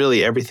 because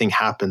really everything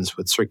happens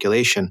with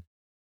circulation,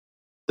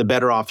 the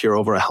better off your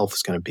overall health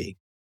is going to be.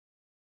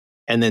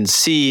 And then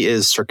C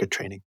is circuit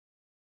training,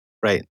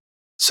 right?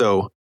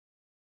 So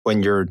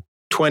when you're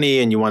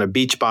 20 and you want a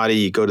beach body,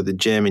 you go to the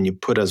gym and you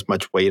put as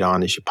much weight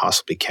on as you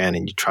possibly can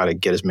and you try to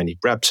get as many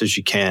reps as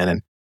you can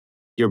and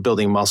you're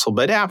building muscle.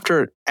 But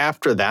after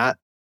that,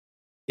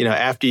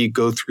 after you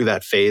go through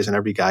that phase, and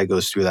every guy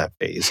goes through that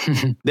phase,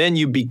 then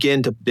you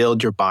begin to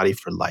build your body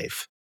for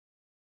life.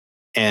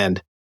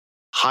 And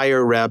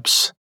higher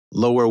reps,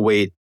 lower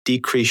weight,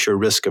 decrease your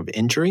risk of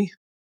injury.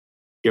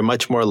 You're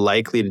much more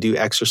likely to do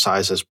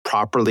exercises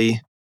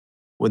properly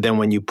than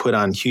when you put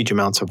on huge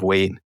amounts of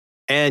weight.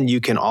 And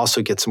you can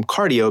also get some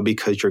cardio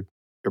because you're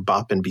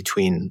bopping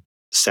between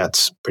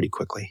sets pretty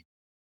quickly.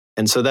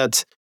 And so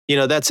that's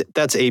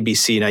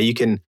ABC.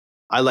 Now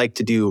I like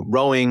to do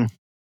rowing.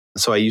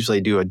 So I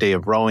usually do a day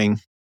of rowing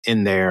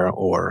in there,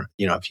 or,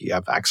 if you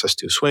have access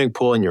to a swimming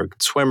pool and you're a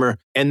good swimmer.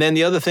 And then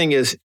the other thing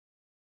is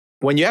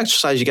when you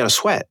exercise, you got to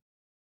sweat,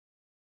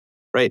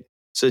 right?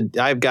 So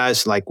I have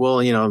guys like,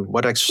 well,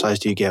 what exercise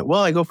do you get?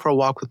 Well, I go for a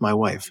walk with my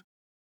wife.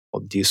 Well,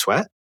 do you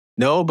sweat?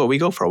 No, but we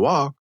go for a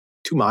walk,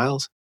 2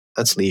 miles.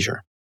 That's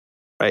leisure,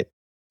 right?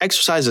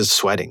 Exercise is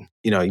sweating,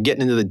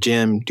 getting into the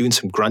gym, doing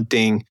some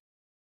grunting,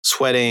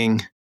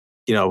 sweating,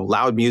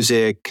 loud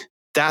music.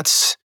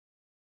 That's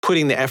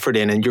putting the effort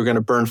in, and you're going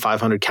to burn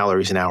 500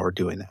 calories an hour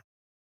doing that.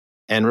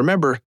 And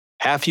remember,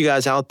 half you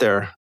guys out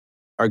there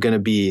are going to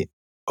be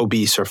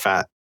obese or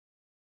fat.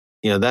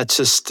 That's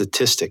just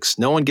statistics.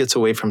 No one gets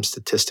away from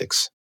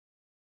statistics,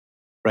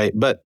 right?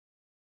 But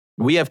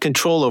we have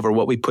control over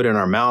what we put in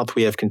our mouth.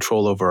 We have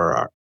control over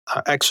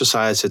our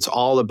exercise. It's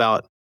all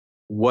about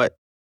what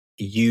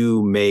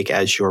you make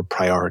as your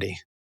priority.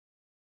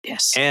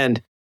 Yes.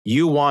 And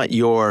you want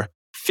your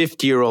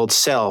 50-year-old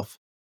self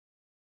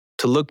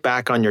to look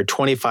back on your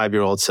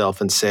 25-year-old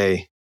self and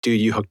say, dude,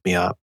 you hooked me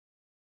up.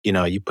 You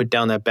know, you put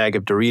down that bag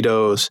of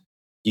Doritos.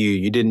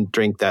 You didn't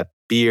drink that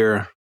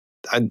beer.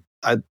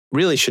 I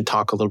really should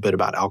talk a little bit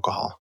about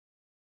alcohol.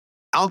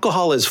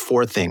 Alcohol is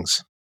 4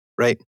 things,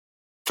 right?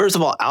 First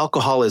of all,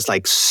 alcohol is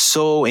like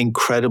so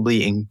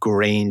incredibly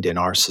ingrained in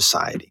our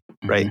society,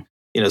 right? Mm-hmm.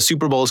 You know,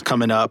 Super Bowl's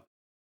coming up.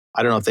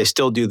 I don't know if they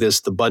still do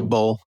this, the Bud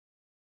Bowl,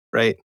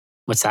 right?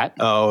 What's that?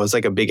 Oh, it's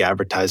like a big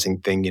advertising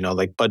thing, you know,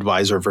 like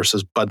Budweiser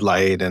versus Bud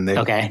Light. And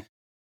okay.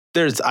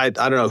 I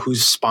don't know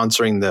who's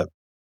sponsoring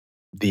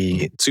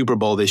the Super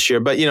Bowl this year,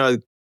 but you know,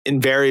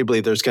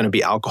 invariably there's going to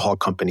be alcohol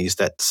companies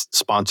that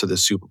sponsor the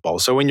Super Bowl.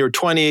 So when you're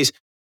 20s,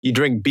 you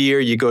drink beer,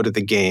 you go to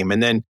the game.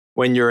 And then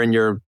when you're in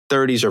your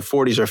 30s or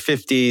 40s or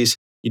 50s,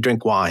 you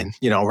drink wine.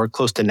 You know, we're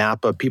close to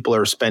Napa. People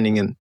are spending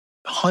in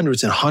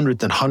hundreds and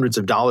hundreds and hundreds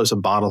of dollars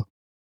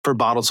for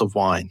bottles of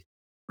wine,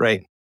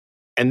 right?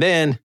 And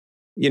then,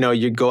 you know,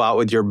 you go out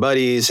with your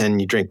buddies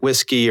and you drink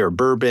whiskey or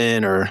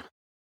bourbon or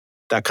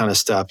that kind of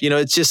stuff. You know,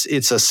 it's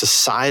a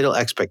societal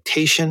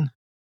expectation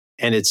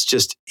and it's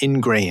just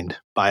ingrained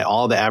by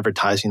all the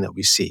advertising that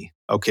we see.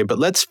 Okay, but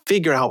let's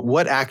figure out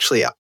what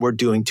actually we're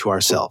doing to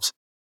ourselves.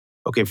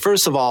 Okay,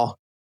 first of all,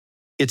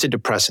 it's a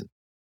depressant.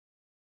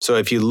 So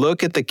if you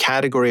look at the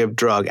category of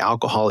drug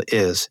alcohol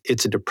is,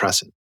 it's a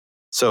depressant.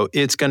 So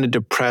it's going to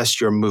depress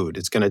your mood.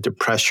 It's going to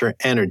depress your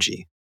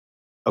energy.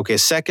 Okay,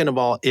 second of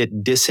all,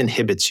 it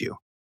disinhibits you,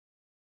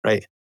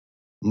 right?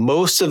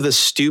 Most of the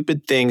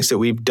stupid things that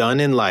we've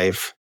done in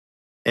life,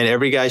 and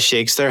every guy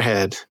shakes their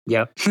head,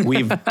 yep.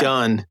 we've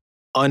done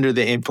under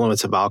the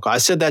influence of alcohol. I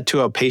said that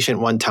to a patient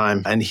one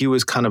time, and he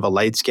was kind of a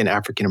light-skinned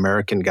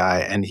African-American guy,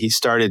 and he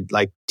started,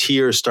 like,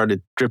 tears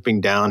started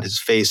dripping down his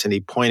face, and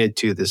he pointed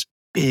to this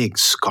big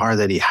scar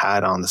that he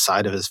had on the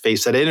side of his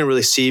face that I didn't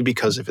really see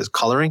because of his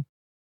coloring.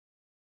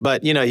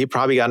 But, you know, he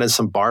probably got in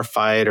some bar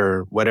fight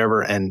or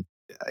whatever, and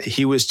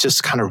he was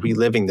just kind of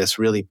reliving this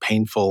really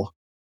painful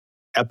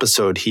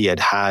episode he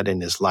had in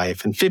his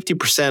life. And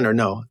 50% or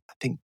no, I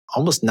think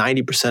almost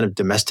 90% of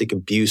domestic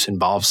abuse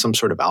involves some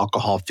sort of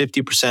alcohol.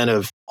 50%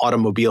 of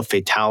automobile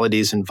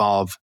fatalities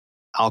involve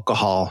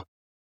alcohol.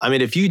 I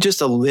mean, if you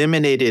just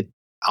eliminated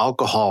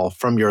alcohol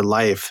from your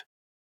life,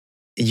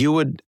 you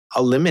would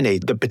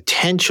eliminate the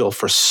potential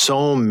for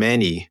so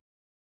many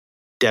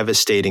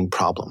devastating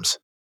problems.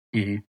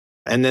 Mm-hmm.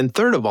 And then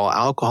third of all,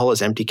 alcohol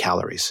is empty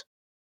calories,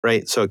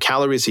 right? So a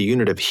calorie is a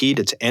unit of heat.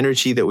 It's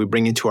energy that we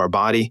bring into our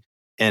body.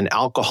 And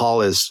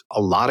alcohol is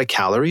a lot of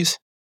calories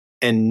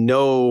and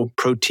no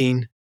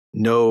protein,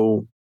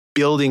 no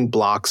building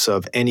blocks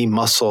of any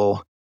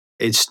muscle.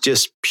 It's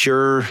just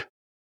pure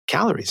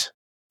calories.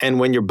 And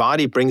when your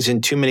body brings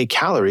in too many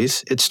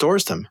calories, it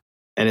stores them,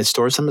 and it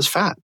stores them as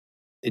fat.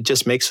 It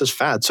just makes us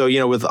fat. So, you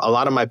know, with a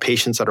lot of my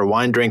patients that are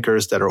wine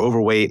drinkers, that are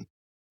overweight,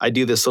 I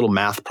do this little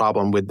math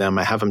problem with them.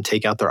 I have them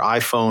take out their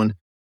iPhone.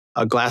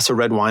 A glass of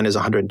red wine is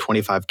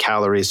 125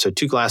 calories. So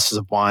 2 glasses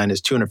of wine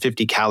is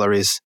 250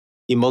 calories.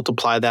 You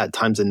multiply that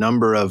times the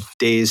number of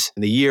days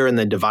in the year and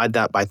then divide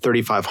that by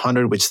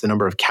 3,500, which is the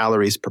number of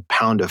calories per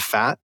pound of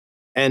fat.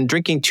 And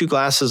drinking 2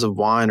 glasses of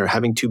wine or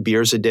having 2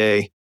 beers a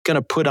day, going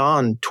to put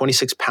on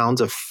 26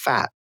 pounds of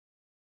fat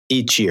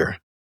each year.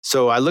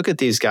 So I look at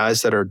these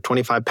guys that are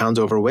 25 pounds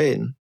overweight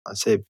and I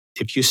say,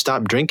 if you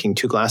stop drinking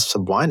 2 glasses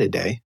of wine a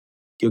day,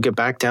 you'll get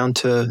back down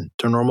to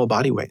normal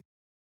body weight.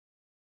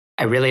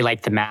 I really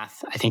like the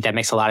math. I think that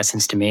makes a lot of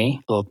sense to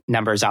me. Well,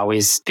 numbers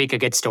always speak a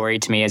good story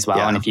to me as well.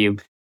 Yeah. And if you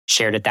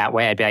shared it that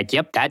way, I'd be like,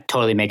 yep, that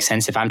totally makes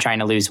sense. If I'm trying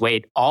to lose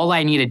weight, all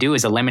I need to do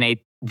is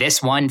eliminate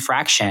this one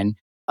fraction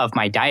of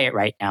my diet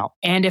right now.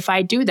 And if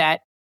I do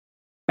that,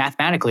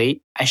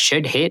 mathematically, I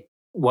should hit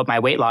what my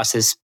weight loss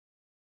is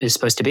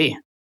supposed to be.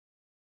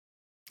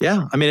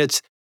 Yeah. I mean,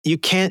 you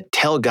can't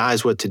tell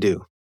guys what to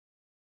do.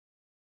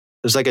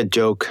 There's like a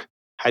joke.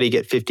 How do you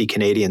get 50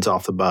 Canadians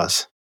off the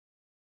bus?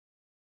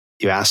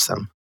 You ask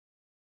them,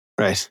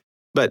 right?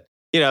 But,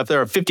 you know, if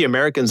there are 50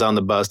 Americans on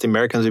the bus, the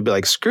Americans would be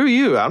like, screw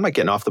you, I'm not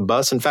getting off the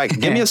bus. In fact,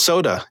 give me a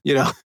soda, you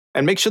know,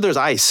 and make sure there's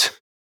ice.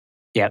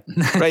 Yep.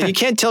 Right? You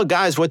can't tell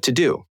guys what to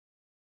do.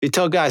 You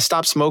tell guys,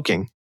 stop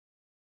smoking.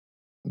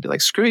 You'd be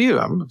like, screw you,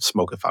 I'm going to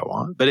smoke if I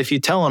want. But if you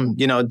tell them,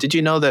 you know, did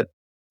you know that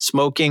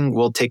smoking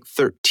will take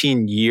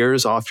 13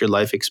 years off your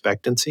life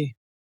expectancy?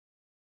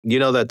 You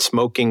know that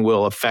smoking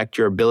will affect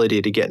your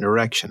ability to get an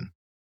erection.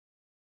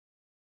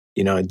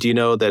 You know, do you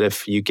know that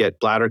if you get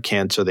bladder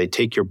cancer, they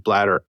take your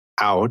bladder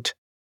out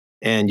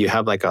and you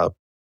have like a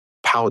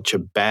pouch, a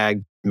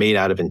bag made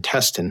out of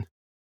intestine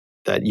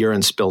that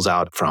urine spills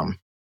out from?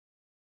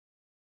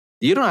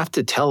 You don't have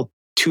to tell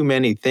too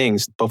many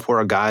things before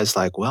a guy's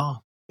like,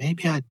 well,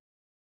 maybe I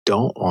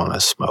don't want to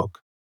smoke.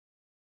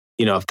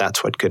 You know, if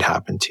that's what could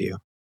happen to you.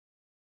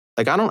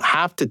 Like, I don't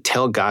have to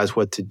tell guys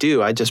what to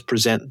do. I just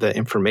present the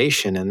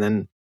information. And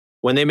then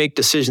when they make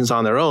decisions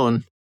on their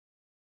own,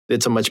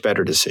 it's a much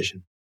better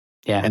decision.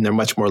 Yeah. And they're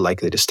much more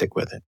likely to stick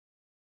with it.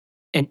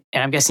 And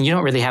I'm guessing you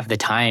don't really have the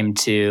time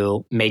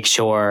to make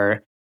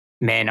sure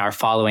men are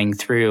following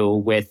through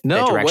with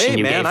the direction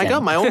you gave them. I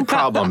got my own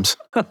problems.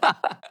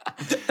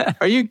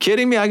 Are you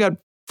kidding me? I got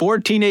 4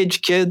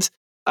 teenage kids.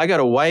 I got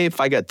a wife.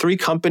 I got 3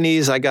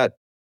 companies. I got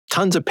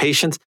tons of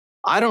patients.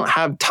 I don't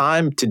have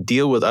time to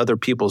deal with other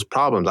people's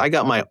problems. I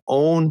got my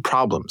own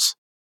problems,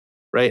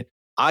 right?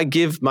 I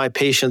give my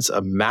patients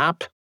a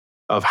map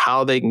of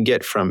how they can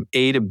get from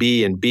A to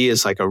B, and B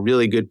is like a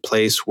really good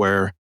place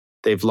where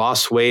they've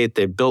lost weight,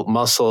 they've built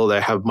muscle, they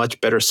have much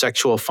better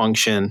sexual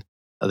function,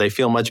 they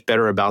feel much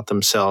better about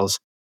themselves.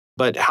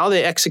 But how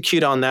they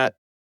execute on that,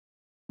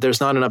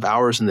 there's not enough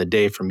hours in the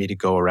day for me to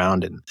go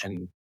around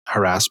and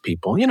harass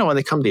people. When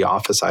they come to the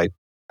office, I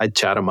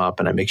chat them up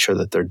and I make sure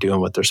that they're doing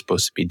what they're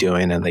supposed to be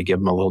doing, and they give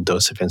them a little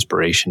dose of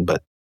inspiration.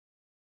 But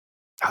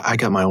I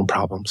got my own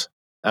problems.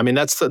 I mean,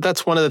 that's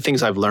one of the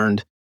things I've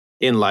learned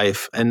in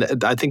life.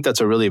 And I think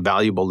that's a really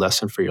valuable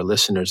lesson for your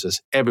listeners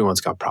is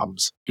everyone's got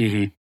problems.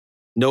 Mm-hmm.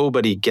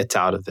 Nobody gets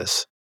out of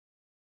this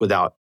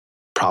without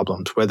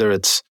problems, whether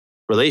it's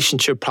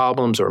relationship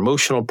problems or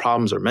emotional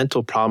problems or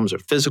mental problems or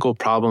physical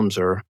problems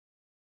or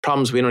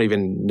problems we don't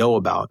even know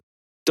about.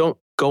 Don't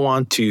go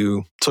on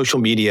to social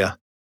media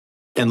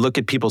and look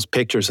at people's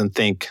pictures and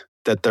think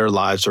that their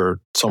lives are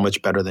so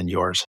much better than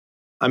yours.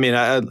 I mean,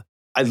 I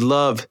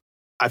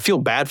feel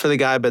bad for the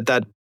guy, but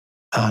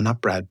not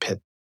Brad Pitt.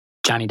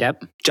 Johnny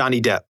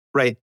Depp,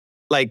 right?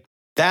 Like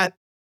that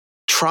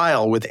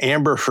trial with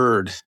Amber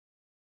Heard,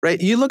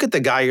 right? You look at the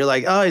guy, you're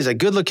like, oh, he's a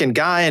good looking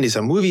guy and he's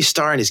a movie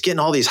star and he's getting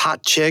all these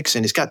hot chicks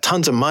and he's got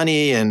tons of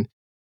money and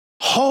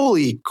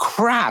holy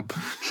crap.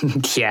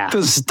 Yeah.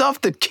 The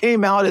stuff that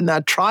came out in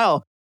that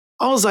trial,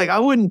 I was like, I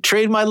wouldn't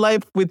trade my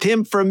life with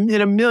him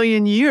in a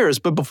million years.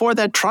 But before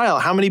that trial,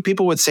 how many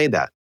people would say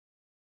that?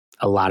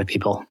 A lot of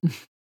people.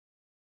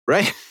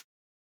 Right?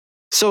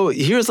 So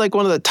here's like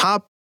one of the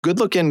top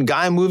good-looking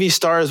guy movie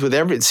stars with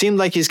it seemed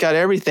like he's got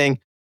everything,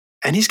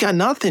 and he's got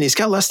nothing. He's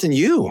got less than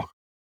you.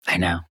 I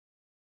know.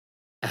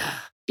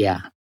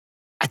 Yeah.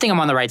 I think I'm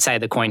on the right side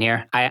of the coin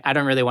here. I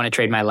don't really want to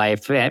trade my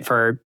life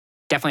for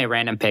definitely a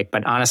random pick,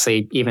 but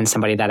honestly, even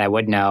somebody that I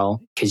would know,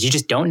 because you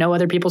just don't know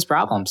other people's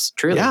problems,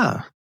 truly.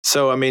 Yeah.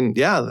 So, I mean,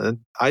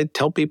 I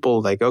tell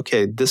people like,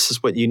 okay, this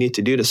is what you need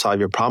to do to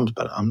solve your problems,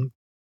 but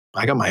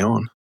I got my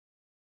own.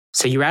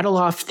 So you rattle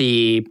off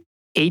the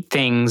 8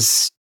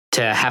 things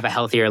to have a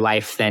healthier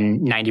life than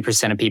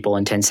 90% of people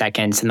in 10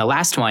 seconds. And the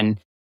last one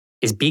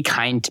is be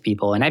kind to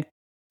people. And I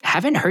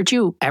haven't heard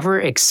you ever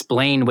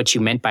explain what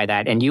you meant by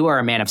that. And you are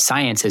a man of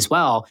science as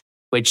well,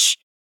 which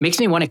makes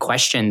me want to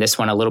question this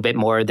one a little bit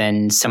more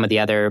than some of the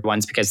other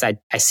ones, because I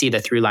see the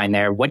through line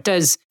there. What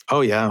does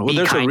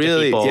there's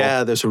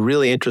a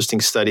really interesting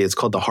study. It's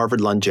called the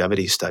Harvard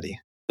Longevity Study.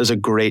 There's a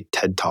great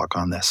TED Talk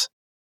on this.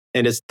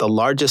 And it's the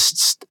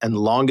largest and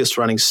longest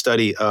running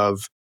study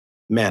of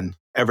men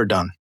ever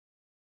done.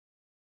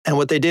 And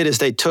what they did is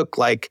they took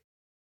like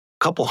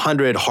a couple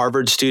hundred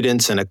Harvard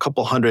students and a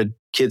couple hundred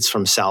kids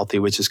from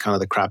Southie, which is kind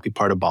of the crappy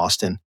part of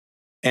Boston.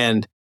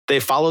 And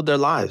they followed their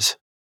lives.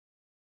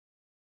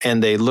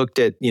 And they looked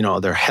at,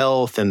 their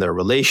health and their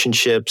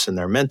relationships and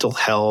their mental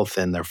health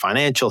and their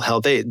financial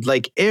health,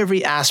 like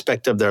every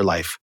aspect of their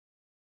life.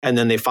 And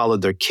then they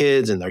followed their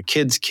kids and their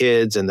kids'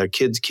 kids and their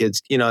kids'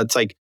 kids. It's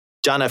like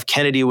John F.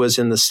 Kennedy was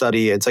in the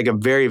study. It's like a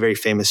very, very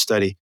famous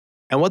study.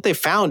 And what they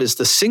found is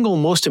the single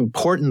most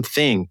important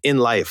thing in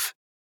life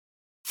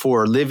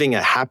for living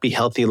a happy,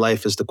 healthy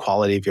life is the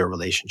quality of your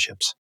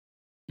relationships,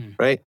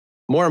 right?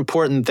 More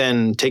important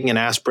than taking an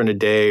aspirin a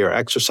day or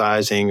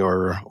exercising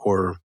or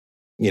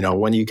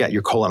when you get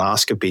your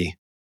colonoscopy,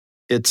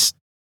 it's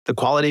the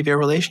quality of your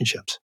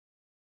relationships.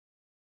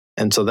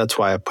 And so that's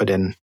why I put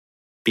in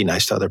be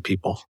nice to other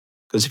people.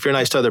 Because if you're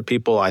nice to other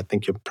people, I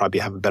think you'll probably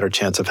have a better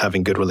chance of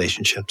having good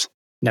relationships.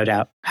 No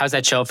doubt. How's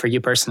that show up for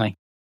you personally?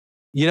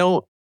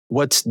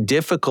 What's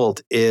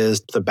difficult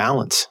is the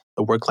balance,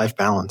 the work-life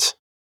balance,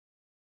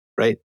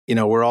 right?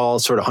 We're all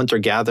sort of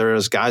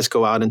hunter-gatherers. Guys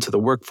go out into the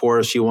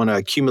workforce. You want to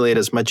accumulate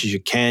as much as you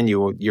can.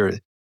 A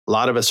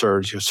lot of us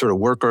are sort of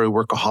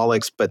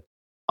workaholics. But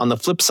on the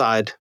flip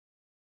side,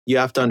 you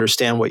have to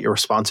understand what your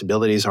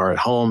responsibilities are at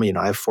home.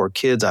 I have 4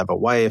 kids. I have a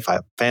wife. I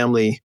have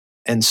family.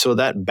 And so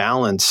that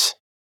balance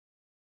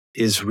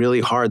is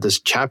really hard. This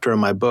chapter in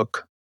my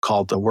book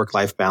called The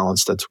Work-Life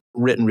Balance that's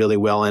written really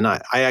well. And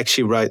I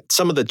actually write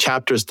some of the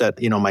chapters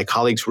that, my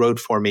colleagues wrote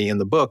for me in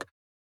the book.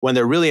 When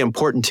they're really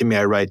important to me,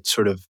 I write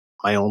sort of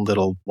my own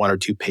little 1 or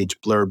 2 page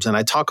blurbs. And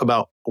I talk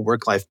about a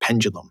work-life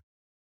pendulum.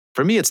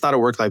 For me, it's not a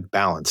work-life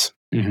balance.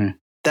 Mm-hmm.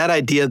 That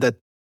idea that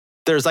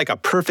there's like a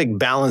perfect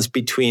balance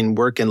between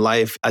work and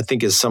life, I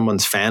think is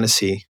someone's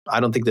fantasy. I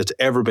don't think there's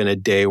ever been a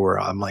day where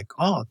I'm like,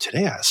 oh,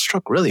 today I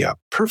struck really a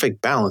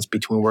perfect balance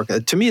between work.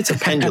 To me, it's a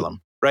pendulum,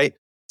 right?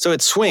 So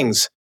it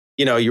swings.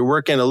 You're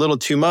working a little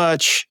too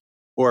much,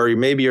 or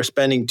maybe you're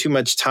spending too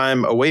much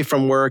time away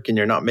from work and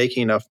you're not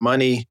making enough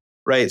money,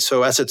 right?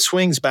 So as it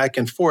swings back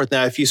and forth,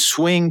 now if you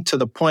swing to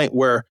the point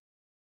where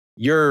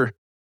you're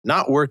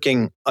not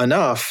working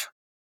enough,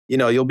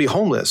 you'll be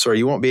homeless, or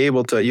you won't be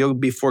able to, you'll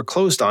be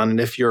foreclosed on. And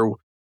if you're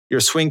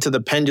swing to the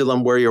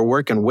pendulum where you're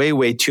working way,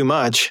 way too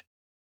much,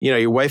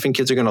 your wife and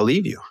kids are going to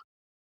leave you.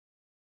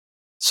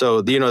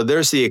 So,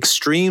 there's the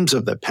extremes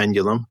of the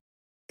pendulum.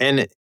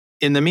 And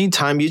in the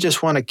meantime, you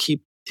just want to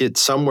keep it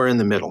somewhere in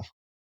the middle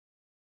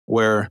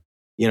where,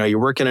 you're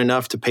working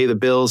enough to pay the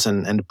bills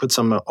and to put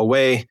some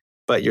away,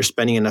 but you're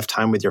spending enough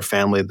time with your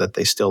family that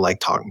they still like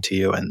talking to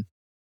you.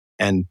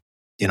 And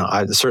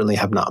I certainly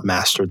have not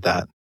mastered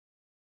that.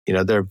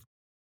 There are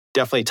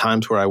definitely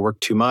times where I work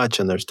too much,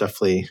 and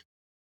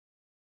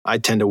I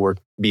tend to work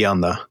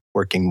beyond the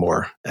working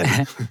more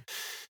and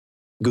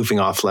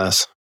goofing off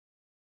less.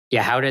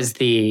 Yeah. How does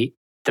the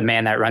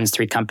man that runs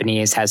 3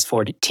 companies, has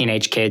 4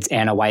 teenage kids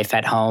and a wife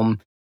at home,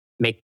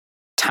 make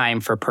time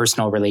for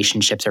personal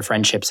relationships or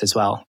friendships as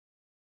well?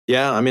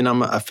 Yeah. I'm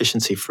an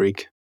efficiency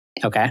freak.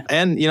 Okay.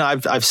 And,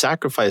 I've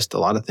sacrificed a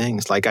lot of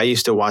things. Like I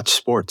used to watch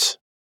sports.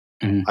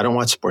 Mhm. I don't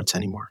watch sports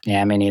anymore.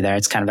 Yeah, me neither.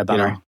 It's kind of a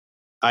bummer.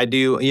 I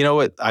do. You know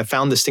what? I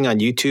found this thing on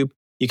YouTube.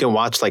 You can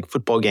watch like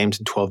football games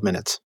in 12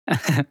 minutes.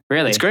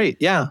 Really? It's great.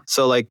 Yeah.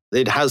 So like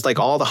it has like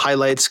all the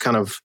highlights kind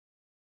of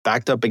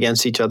backed up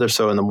against each other.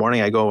 So in the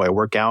morning I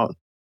work out,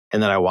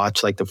 and then I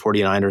watch like the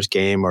 49ers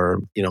game, or,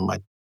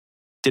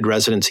 did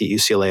residency at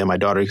UCLA, and my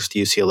daughter goes to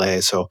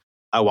UCLA. So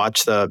I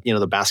watch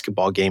the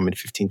basketball game in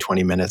 15,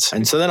 20 minutes.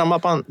 And so then I'm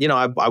up on,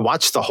 I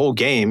watch the whole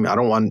game. I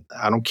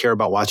don't care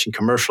about watching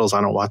commercials.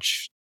 I don't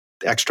watch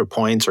extra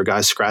points or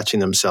guys scratching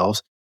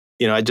themselves.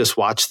 I just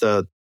watch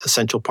the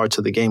essential parts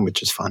of the game,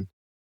 which is fun.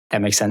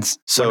 That makes sense.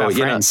 So, what about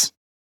friends?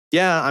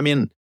 Yeah,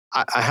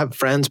 I have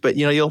friends, but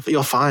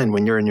you'll find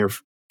when you're in your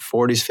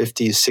 40s,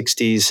 50s,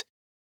 60s,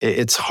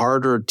 it's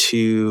harder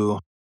to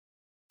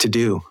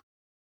do.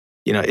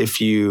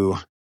 If you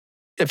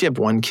have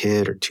 1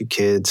 kid or 2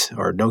 kids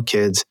or no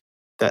kids,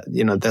 but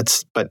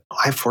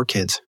I have 4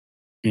 kids.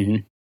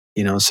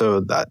 Mm-hmm.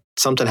 So that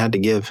something had to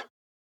give.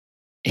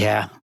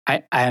 Yeah.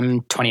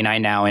 I'm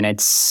 29 now, and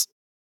it's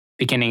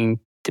beginning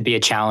to be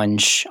a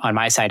challenge on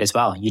my side as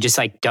well. You just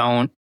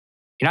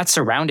you're not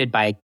surrounded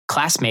by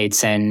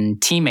classmates and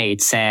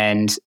teammates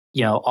and,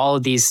 all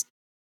of these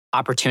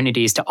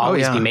opportunities to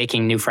always be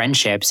making new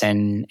friendships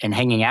and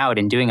hanging out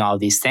and doing all of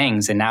these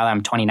things. And now that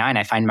I'm 29,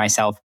 I find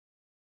myself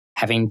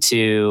having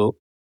to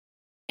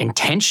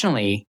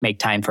intentionally make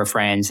time for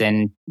friends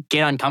and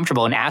get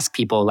uncomfortable and ask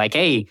people like,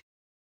 hey,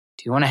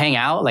 do you want to hang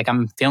out? Like,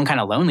 I'm feeling kind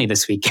of lonely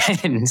this weekend.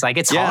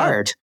 It's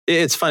hard.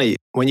 It's funny.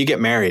 When you get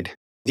married,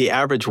 the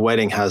average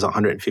wedding has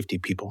 150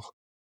 people.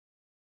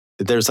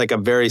 There's like a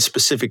very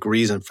specific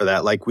reason for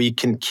that. Like we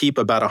can keep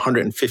about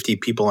 150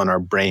 people in our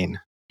brain.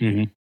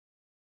 Mm-hmm.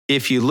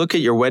 If you look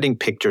at your wedding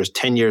pictures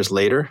 10 years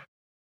later,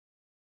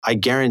 I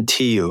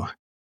guarantee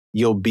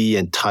you'll be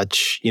in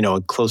touch,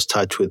 in close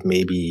touch with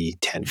maybe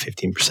 10,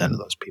 15% of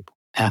those people.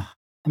 Yeah,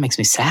 that makes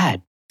me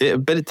sad.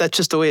 But that's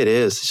just the way it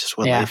is. It's just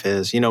what life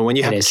is. When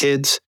you have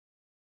kids,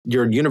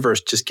 your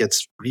universe just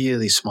gets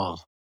really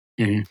small.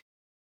 Mm-hmm.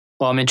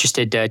 Well, I'm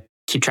interested to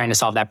keep trying to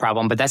solve that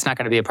problem, but that's not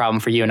going to be a problem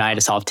for you and I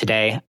to solve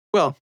today.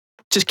 Well,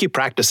 just keep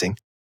practicing.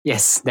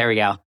 Yes, there we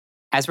go.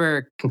 As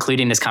we're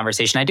concluding this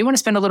conversation, I do want to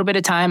spend a little bit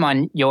of time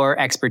on your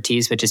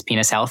expertise, which is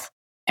penis health.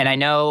 And I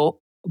know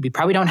we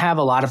probably don't have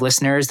a lot of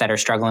listeners that are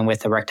struggling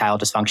with erectile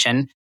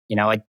dysfunction.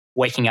 Like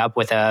waking up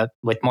with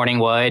morning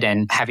wood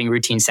and having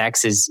routine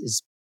sex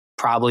is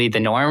probably the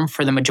norm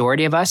for the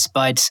majority of us.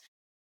 But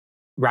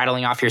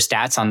rattling off your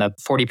stats on the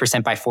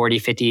 40% by 40,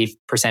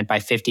 50% by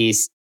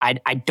 50s, I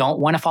don't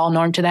want to fall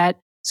norm to that.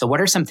 So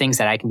what are some things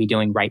that I can be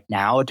doing right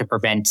now to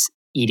prevent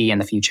ED in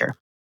the future?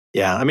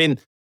 Yeah,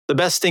 the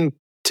best thing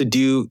to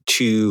do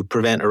to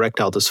prevent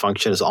erectile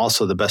dysfunction is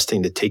also the best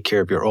thing to take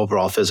care of your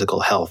overall physical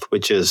health,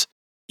 which is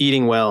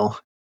eating well,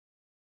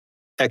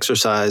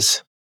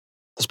 exercise,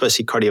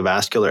 especially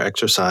cardiovascular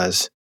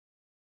exercise,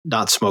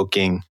 not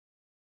smoking,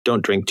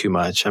 don't drink too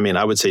much.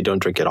 I would say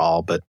don't drink at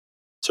all, but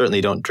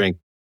certainly don't drink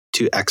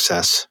to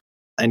excess,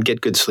 and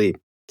get good sleep.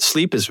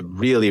 Sleep is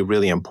really,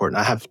 really important.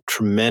 I have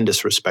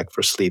tremendous respect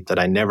for sleep that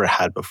I never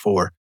had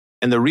before.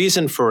 And the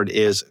reason for it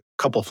is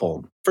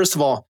couplefold. First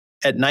of all,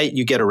 at night,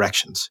 you get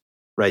erections,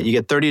 right? You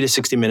get 30 to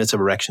 60 minutes of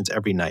erections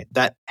every night.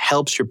 That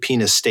helps your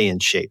penis stay in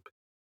shape,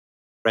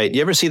 right?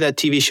 You ever see that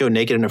TV show,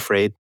 Naked and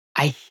Afraid?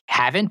 I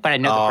haven't, but I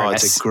know the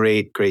premise. It's a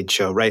great, great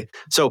show, right?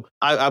 So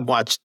I've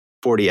watched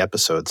 40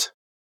 episodes,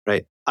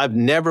 right? I've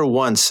never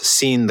once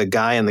seen the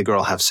guy and the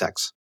girl have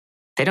sex.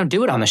 They don't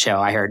do it on the show,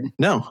 I heard.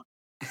 No.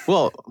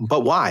 Well,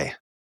 but why?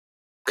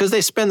 Because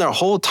they spend their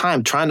whole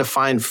time trying to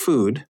find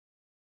food.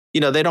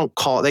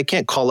 They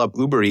can't call up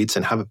Uber Eats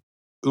and have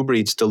Uber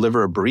Eats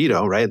deliver a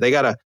burrito, right? They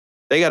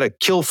gotta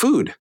kill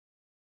food.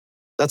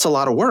 That's a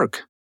lot of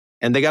work.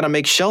 And they gotta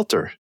make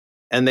shelter.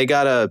 And they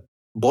gotta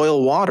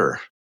boil water.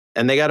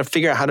 And they gotta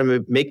figure out how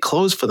to make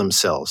clothes for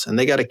themselves. And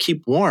they gotta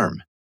keep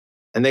warm.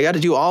 And they gotta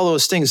do all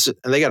those things.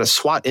 And they gotta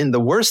swat in.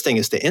 The worst thing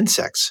is the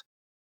insects,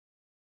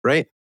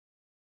 right?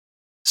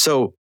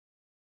 So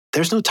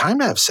there's no time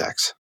to have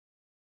sex,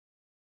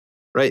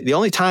 right? The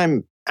only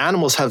time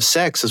animals have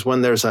sex is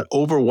when there's an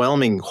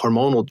overwhelming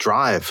hormonal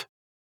drive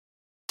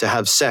to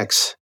have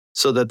sex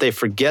so that they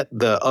forget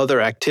the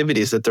other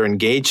activities that they're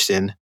engaged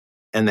in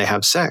and they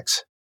have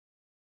sex,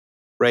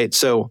 right?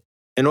 So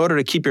in order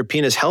to keep your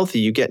penis healthy,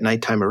 you get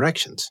nighttime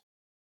erections.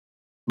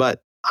 But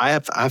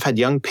I've had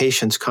young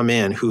patients come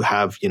in who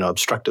have,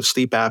 obstructive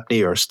sleep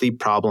apnea or sleep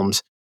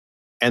problems,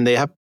 and they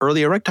have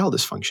early erectile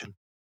dysfunction.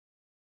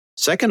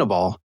 Second of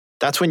all,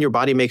 that's when your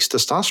body makes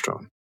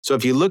testosterone. So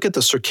if you look at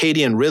the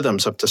circadian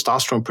rhythms of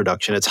testosterone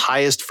production, it's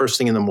highest first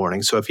thing in the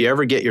morning. So if you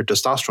ever get your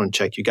testosterone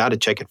checked, you got to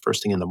check it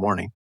first thing in the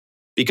morning,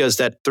 because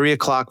that 3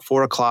 o'clock,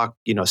 4 o'clock,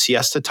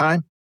 siesta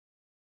time,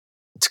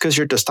 it's because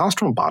your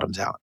testosterone bottoms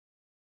out.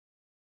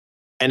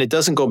 And it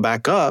doesn't go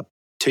back up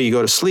till you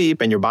go to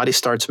sleep and your body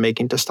starts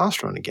making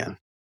testosterone again.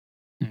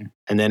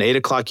 And then 8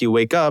 o'clock, you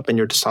wake up and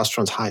your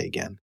testosterone's high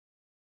again.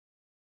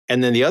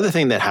 And then the other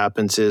thing that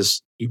happens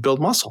is you build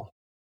muscle,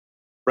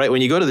 right?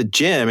 When you go to the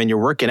gym and you're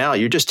working out,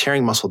 you're just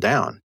tearing muscle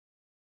down.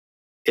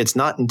 It's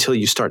not until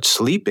you start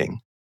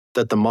sleeping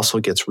that the muscle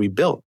gets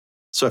rebuilt.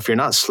 So if you're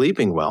not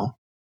sleeping well,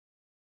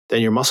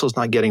 then your muscle's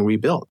not getting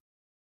rebuilt.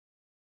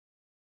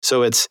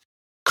 So it's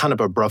kind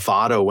of a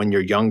bravado when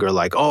you're younger,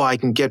 like, oh, I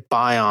can get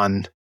by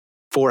on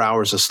 4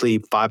 hours of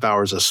sleep, 5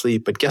 hours of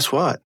sleep. But guess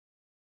what?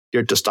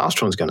 Your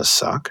testosterone's going to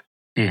suck.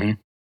 Mm-hmm.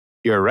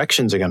 Your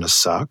erections are going to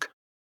suck.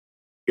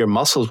 Your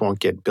muscles won't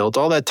get built.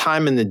 All that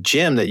time in the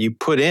gym that you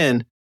put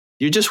in,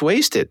 you just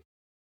wasted.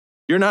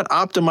 You're not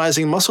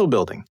optimizing muscle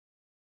building.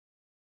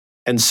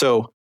 And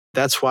so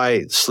that's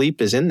why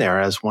sleep is in there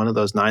as one of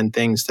those 9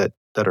 things that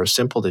are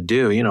simple to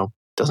do. It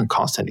doesn't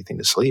cost anything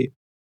to sleep.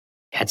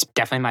 Yeah, it's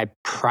definitely my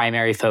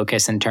primary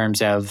focus in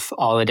terms of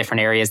all the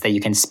different areas that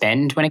you can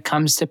spend when it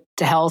comes to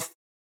health.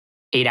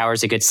 8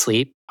 hours of good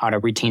sleep on a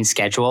routine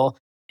schedule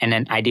and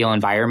an ideal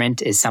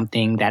environment is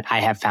something that I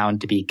have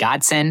found to be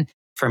godsend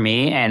for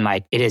me. And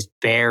it is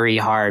very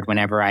hard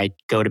whenever I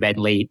go to bed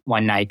late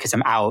one night because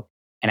I'm out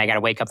and I got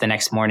to wake up the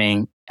next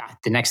morning.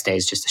 The next day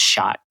is just a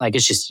shot.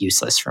 It's just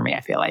useless for me,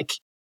 I feel like.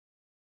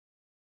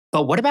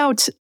 But what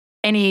about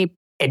any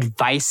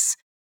advice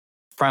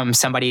from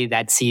somebody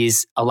that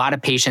sees a lot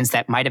of patients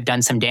that might have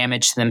done some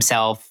damage to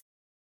themselves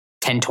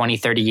 10, 20,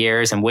 30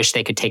 years and wish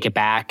they could take it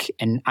back?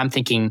 And I'm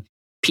thinking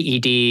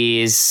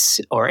PEDs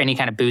or any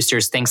kind of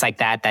boosters, things like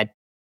that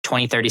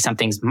 20, 30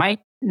 somethings might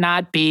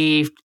not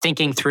be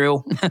thinking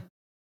through.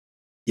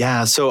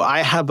 Yeah. So I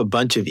have a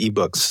bunch of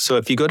ebooks. So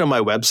if you go to my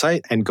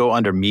website and go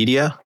under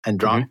media and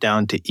drop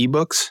down to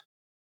ebooks,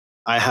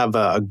 I have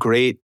a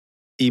great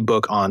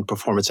ebook on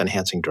performance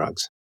enhancing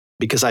drugs,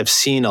 because I've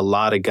seen a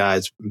lot of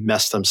guys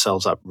mess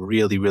themselves up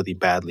really, really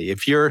badly.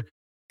 If you're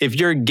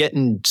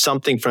getting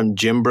something from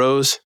Gym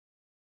Bros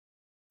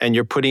and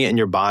you're putting it in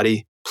your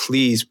body,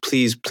 please,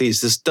 please, please,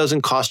 this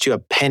doesn't cost you a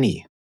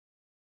penny,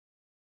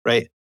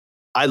 right?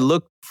 I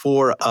looked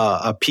for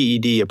a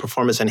PED, a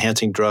performance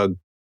enhancing drug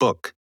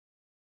book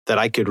that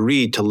I could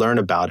read to learn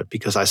about it,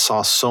 because I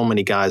saw so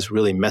many guys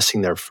really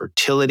messing their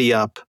fertility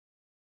up.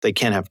 They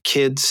can't have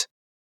kids,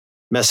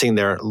 messing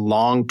their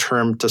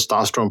long-term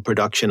testosterone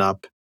production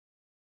up.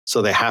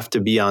 So they have to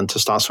be on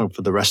testosterone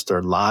for the rest of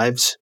their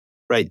lives,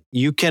 right?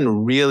 You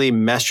can really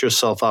mess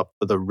yourself up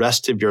for the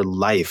rest of your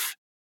life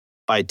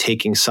by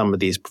taking some of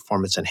these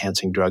performance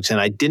enhancing drugs.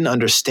 And I didn't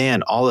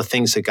understand all the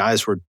things that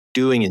guys were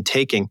doing and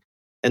taking.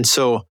 And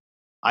so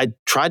I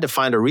tried to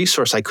find a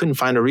resource. I couldn't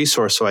find a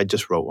resource, so I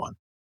just wrote one.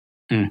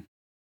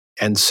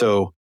 And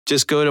so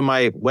just go to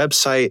my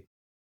website,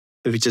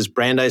 which is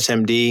Brandeis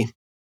MD,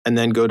 and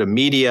then go to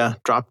media,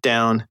 drop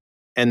down,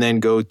 and then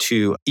go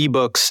to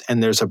ebooks.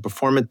 And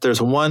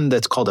there's one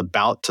that's called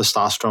About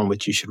Testosterone,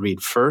 which you should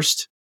read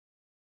first.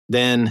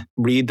 Then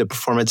read the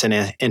performance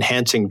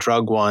enhancing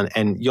drug one,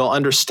 and you'll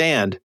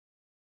understand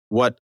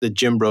what the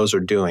Gym Bros are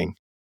doing.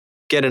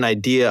 Get an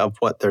idea of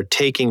what they're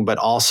taking, but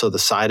also the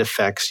side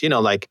effects.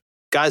 Like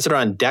guys that are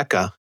on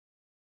DECA,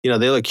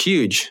 they look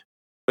huge,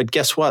 but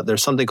guess what?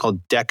 There's something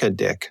called DECA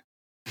dick,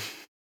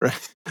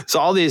 right? So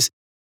all these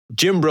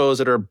Gym Bros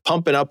that are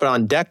pumping up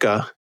on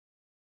DECA,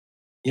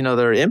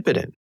 they're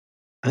impotent.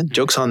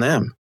 Joke's on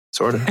them,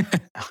 sort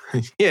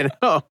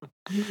of.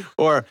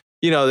 Or,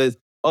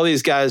 all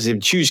these guys,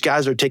 huge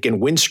guys are taking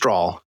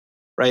Winstrol,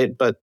 right?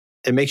 But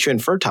it makes you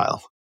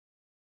infertile.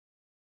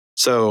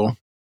 So,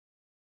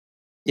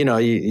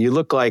 you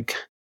look like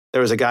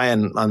there was a guy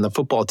on the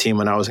football team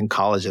when I was in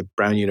college at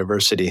Brown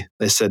University.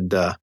 They said,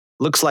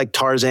 looks like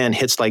Tarzan,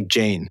 hits like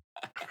Jane,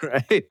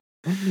 right?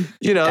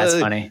 That's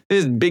funny.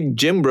 These big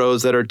Gym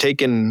Bros that are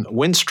taking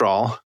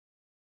Winstrol,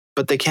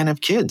 but they can't have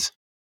kids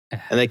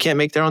and they can't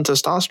make their own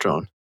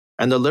testosterone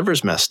and their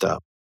liver's messed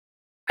up.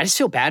 I just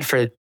feel bad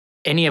for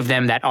any of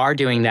them that are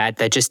doing that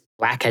just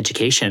lack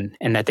education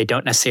and that they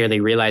don't necessarily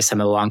realize some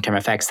of the long-term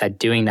effects that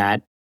doing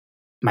that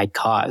might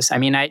cause. I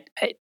mean, I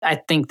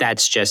think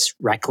that's just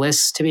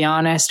reckless, to be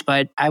honest,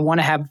 but I want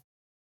to have,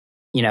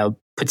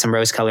 put some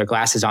rose-colored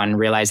glasses on and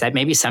realize that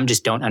maybe some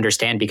just don't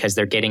understand because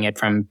they're getting it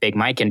from Big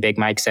Mike and Big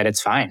Mike said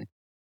it's fine.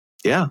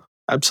 Yeah,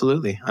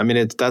 absolutely. I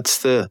mean,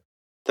 that's the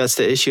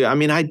issue. I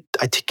mean, I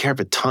take care of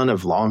a ton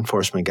of law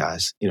enforcement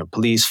guys,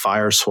 police,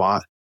 fire,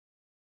 SWAT.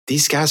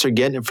 These guys are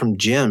getting it from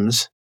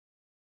gyms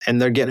and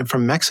they're getting it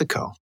from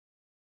Mexico.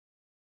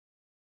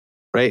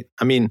 Right?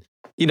 I mean,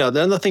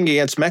 there's nothing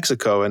against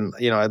Mexico. And,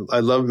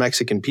 I love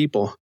Mexican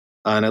people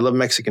and I love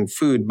Mexican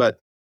food, but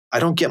I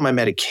don't get my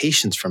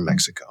medications from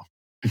Mexico.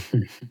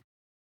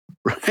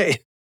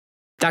 Right.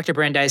 Dr.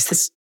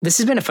 Brandeis, this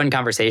has been a fun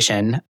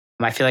conversation.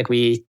 I feel like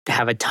we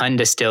have a ton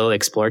to still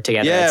explore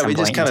together at some we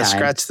point just kind in of time.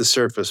 scratched the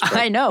surface. But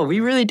I know, we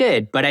really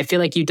did. But I feel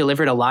like you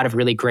delivered a lot of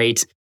really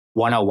great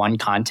 101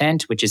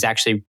 content, which is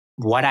actually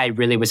what I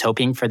really was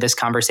hoping for this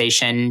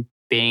conversation,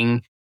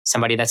 being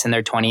somebody that's in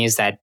their 20s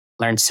that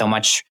learned so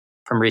much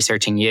from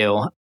researching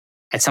you.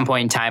 At some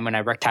point in time, when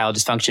erectile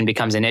dysfunction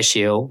becomes an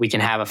issue, we can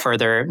have a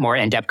further, more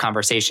in-depth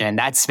conversation in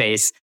that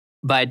space.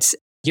 But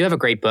you have a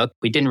great book.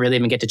 We didn't really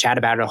even get to chat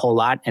about it a whole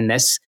lot in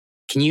this.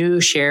 Can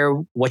you share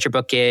what your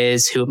book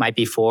is, who it might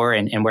be for,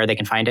 and where they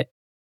can find it?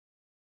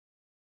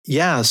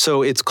 Yeah,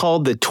 so it's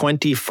called The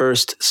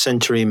 21st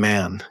Century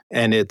Man.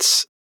 And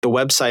the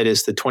website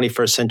is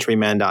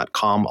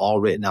the21stcenturyman.com,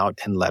 all written out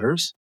in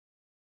letters.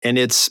 And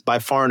it's by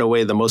far and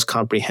away the most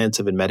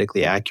comprehensive and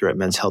medically accurate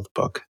men's health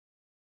book.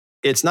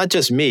 It's not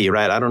just me,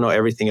 right? I don't know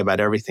everything about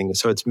everything.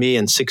 So it's me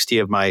and 60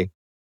 of my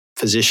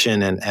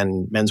physician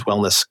and men's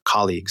wellness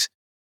colleagues.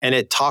 And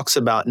it talks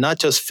about not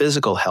just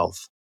physical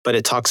health, but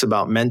it talks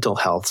about mental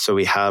health. So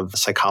we have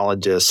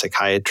psychologists,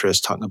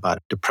 psychiatrists talking about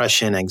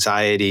depression,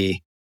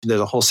 anxiety.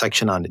 There's a whole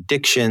section on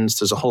addictions.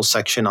 There's a whole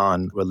section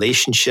on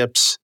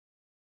relationships.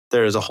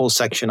 There's a whole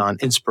section on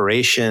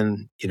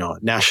inspiration.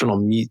 National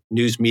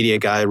news media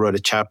guy wrote a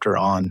chapter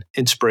on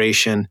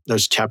inspiration.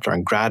 There's a chapter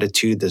on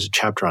gratitude. There's a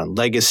chapter on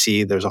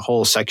legacy. There's a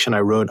whole section I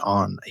wrote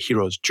on a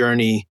hero's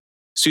journey.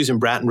 Susan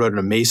Bratton wrote an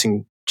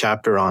amazing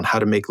chapter on how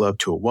to make love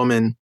to a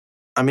woman.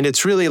 I mean,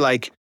 it's really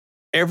like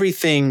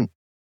everything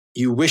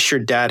you wish your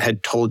dad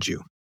had told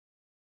you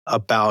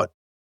about,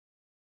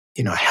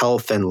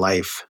 health and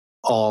life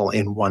all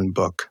in one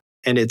book.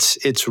 And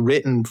it's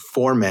written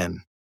for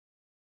men.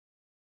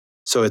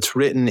 So it's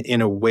written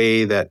in a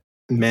way that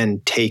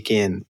men take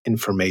in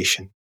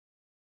information.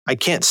 I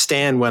can't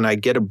stand when I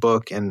get a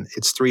book and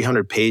it's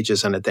 300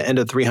 pages. And at the end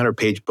of the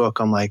 300-page book,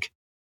 I'm like,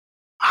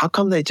 how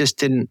come they just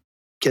didn't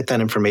get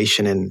that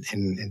information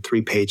in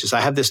 3 pages?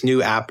 I have this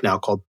new app now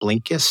called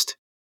Blinkist,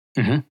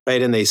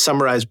 right? And they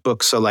summarize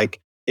books. So like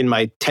in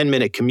my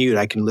 10-minute commute,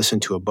 I can listen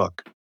to a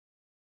book.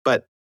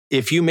 But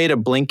if you made a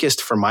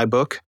Blinkist for my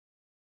book,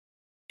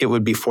 it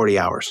would be 40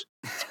 hours,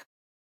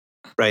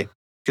 right?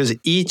 Because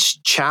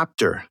each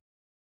chapter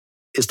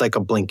is like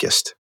a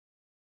Blinkist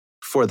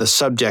for the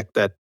subject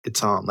that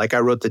it's on. Like I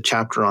wrote the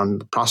chapter on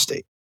the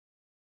prostate,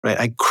 right?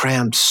 I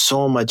crammed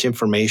so much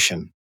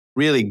information,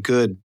 really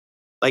good.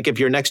 Like if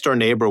your next door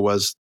neighbor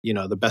was,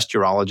 the best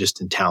urologist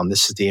in town,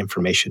 this is the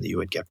information that you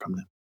would get from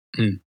them.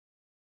 Mm.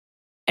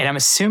 And I'm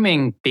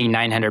assuming being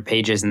 900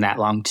 pages and that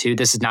long too,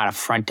 this is not a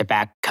front to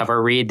back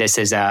cover read. This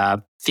is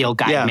a field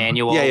guide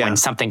manual when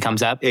something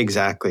comes up.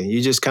 Exactly.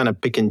 You just kind of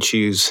pick and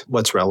choose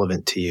what's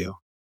relevant to you.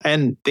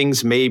 And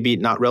things may be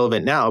not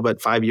relevant now,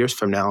 but 5 years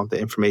from now, the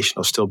information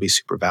will still be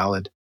super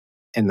valid.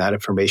 And that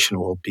information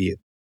will be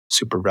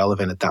super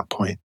relevant at that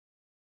point.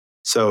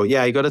 So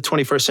yeah, you go to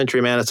 21st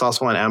Century Man. It's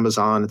also on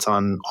Amazon. It's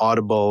on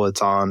Audible.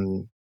 It's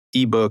on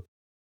ebook,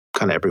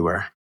 kind of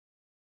everywhere.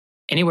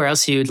 Anywhere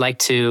else you'd like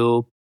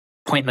to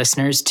point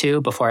listeners to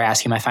before I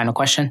ask you my final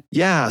question?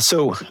 Yeah.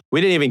 So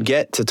we didn't even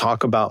get to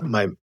talk about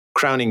my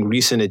crowning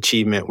recent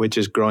achievement, which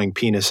is growing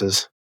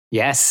penises.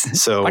 Yes.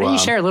 So why don't you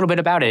share a little bit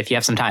about it if you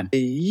have some time?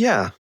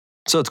 Yeah.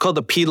 So it's called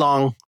the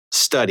P-Long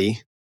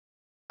study.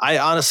 I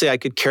honestly,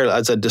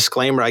 as a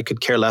disclaimer, I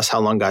could care less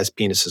how long guys'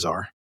 penises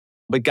are.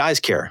 But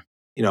guys care.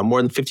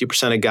 More than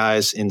 50% of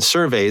guys in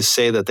surveys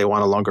say that they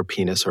want a longer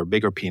penis or a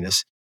bigger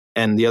penis.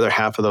 And the other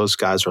half of those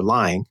guys are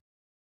lying.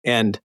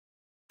 And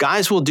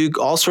guys will do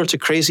all sorts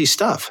of crazy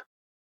stuff.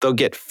 They'll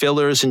get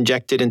fillers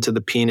injected into the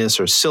penis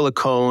or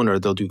silicone, or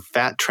they'll do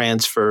fat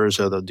transfers,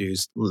 or they'll do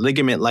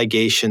ligament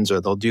ligations,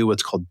 or they'll do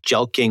what's called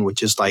jelqing,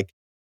 which is like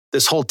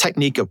this whole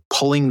technique of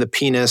pulling the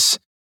penis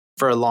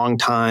for a long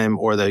time,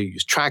 or they'll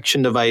use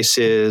traction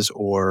devices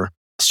or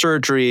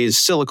surgeries,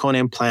 silicone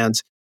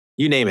implants,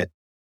 you name it.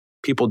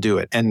 People do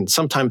it. And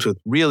sometimes with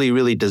really,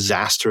 really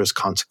disastrous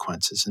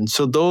consequences. And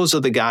so those are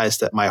the guys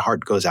that my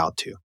heart goes out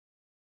to,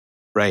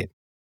 right?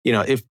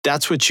 If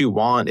that's what you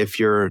want, if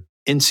you're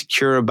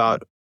insecure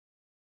about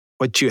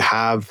what you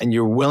have and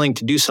you're willing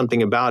to do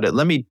something about it,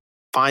 let me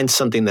find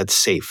something that's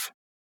safe.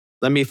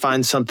 Let me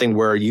find something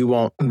where you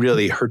won't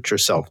really hurt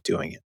yourself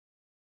doing it.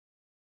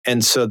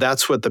 And so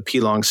that's what the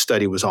P-Long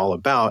study was all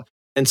about.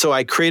 And so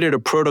I created a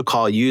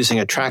protocol using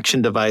a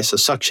traction device, a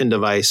suction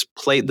device,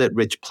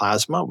 platelet-rich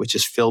plasma, which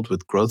is filled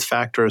with growth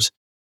factors,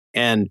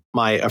 and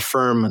my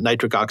Affirm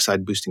nitric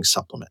oxide boosting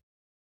supplement.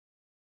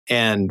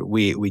 And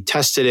we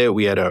tested it.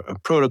 We had a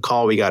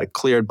protocol. We got it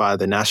cleared by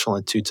the National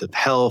Institutes of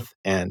Health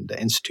and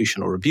the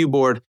Institutional Review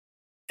Board.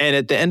 And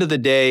at the end of the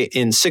day,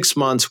 in 6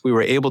 months, we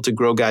were able to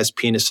grow guys'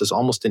 penises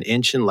almost an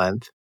inch in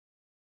length,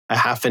 a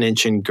half an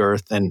inch in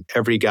girth, and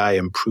every guy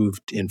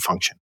improved in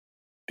function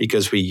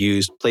because we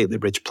used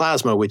platelet-rich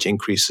plasma, which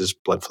increases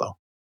blood flow.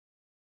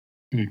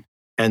 Mm.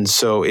 And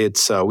so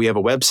we have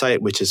a website,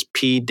 which is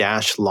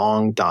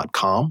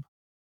p-long.com.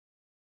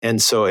 And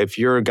so if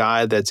you're a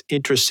guy that's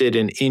interested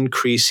in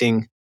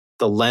increasing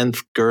the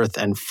length, girth,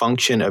 and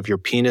function of your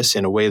penis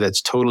in a way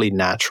that's totally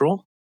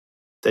natural,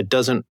 that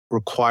doesn't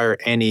require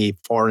any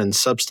foreign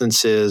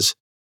substances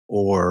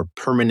or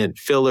permanent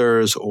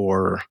fillers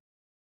or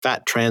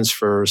fat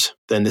transfers,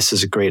 then this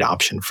is a great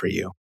option for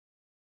you.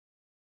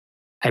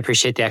 I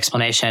appreciate the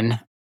explanation.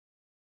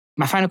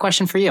 My final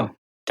question for you,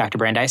 Dr.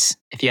 Brandeis.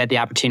 If you had the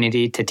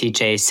opportunity to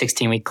teach a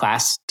 16-week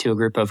class to a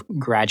group of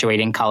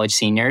graduating college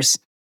seniors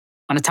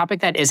on a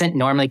topic that isn't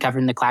normally covered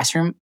in the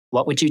classroom,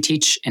 what would you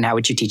teach and how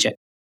would you teach it?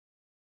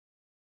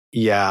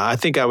 Yeah, I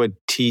think I would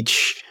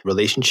teach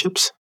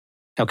relationships.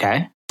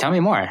 Okay. Tell me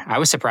more. I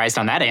was surprised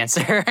on that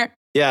answer.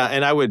 Yeah,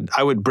 and I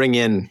would bring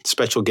in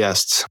special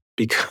guests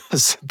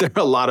because there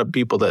are a lot of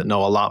people that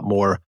know a lot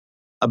more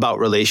about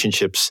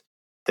relationships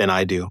than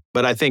I do.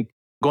 But I think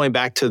going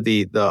back to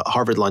the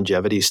Harvard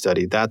longevity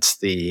study, that's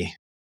the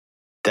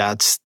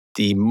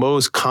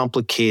most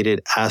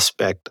complicated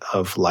aspect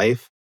of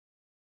life.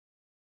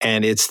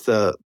 And it's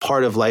the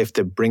part of life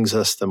that brings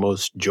us the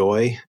most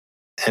joy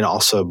and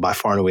also by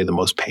far and away the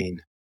most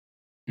pain.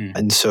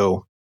 And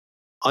so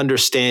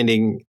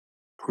understanding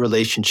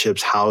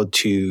relationships, how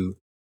to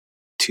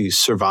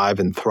survive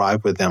and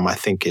thrive with them, I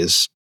think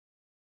is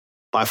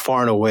by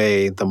far and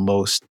away the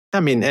most,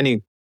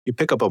 you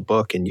pick up a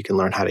book and you can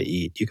learn how to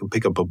eat. You can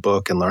pick up a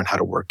book and learn how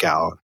to work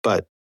out.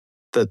 But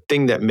the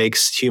thing that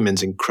makes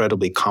humans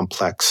incredibly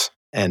complex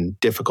and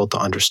difficult to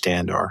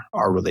understand are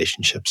our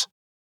relationships.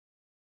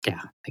 Yeah,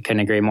 I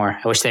couldn't agree more.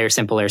 I wish they were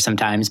simpler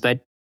sometimes,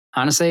 but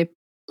honestly,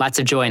 lots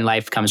of joy in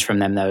life comes from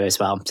them though as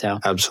well. So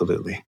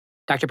absolutely.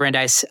 Dr.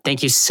 Brandeis,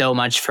 thank you so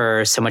much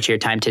for so much of your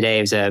time today.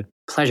 It was a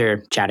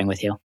pleasure chatting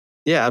with you.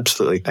 Yeah,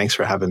 absolutely. Thanks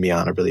for having me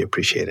on. I really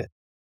appreciate it.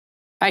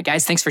 All right,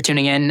 guys, thanks for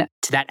tuning in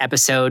to that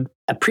episode.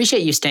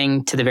 Appreciate you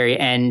staying to the very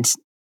end.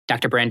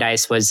 Dr.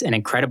 Brandeis was an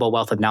incredible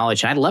wealth of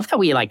knowledge. And I love that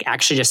we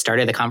actually just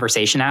started the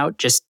conversation out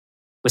just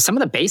with some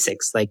of the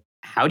basics. Like,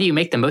 how do you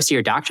make the most of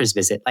your doctor's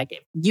visit? Like, if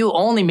you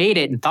only made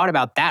it and thought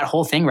about that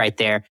whole thing right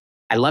there.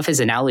 I love his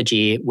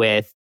analogy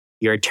with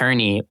your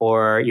attorney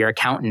or your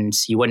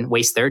accountants. You wouldn't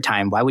waste their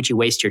time. Why would you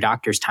waste your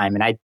doctor's time?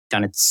 And I've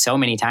done it so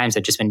many times.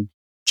 I've just been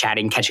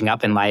chatting, catching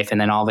up in life.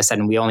 And then all of a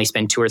sudden we only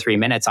spend 2 or 3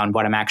 minutes on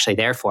what I'm actually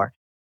there for.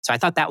 So I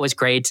thought that was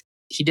great.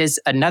 He does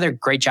another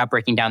great job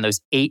breaking down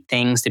those 8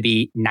 things to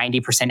be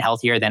 90%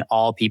 healthier than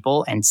all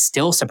people, and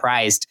still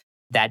surprised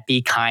that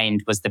be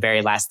kind was the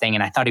very last thing.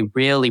 And I thought he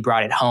really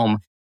brought it home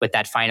with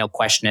that final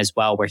question as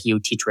well, where he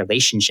would teach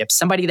relationships.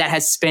 Somebody that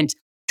has spent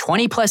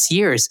 20 plus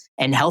years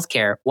in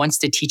healthcare wants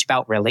to teach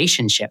about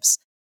relationships.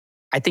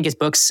 I think his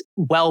book's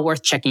well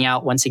worth checking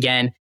out. Once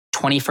again,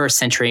 21st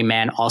Century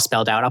Man, all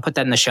spelled out. I'll put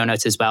that in the show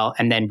notes as well.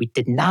 And then we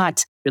did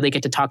not really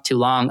get to talk too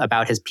long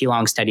about his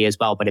P-Long study as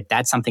well. But if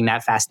that's something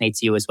that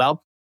fascinates you as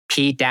well,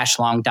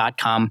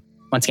 p-long.com.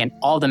 Once again,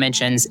 all the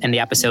mentions in the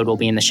episode will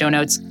be in the show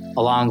notes,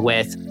 along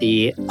with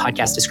the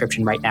podcast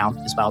description right now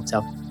as well.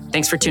 So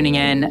thanks for tuning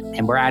in,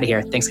 and we're out of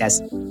here. Thanks,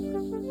 guys.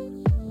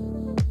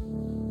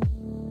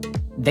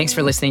 Thanks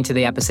for listening to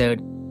the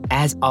episode.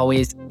 As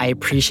always, I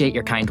appreciate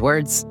your kind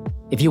words.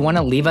 If you want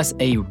to leave us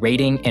a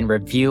rating and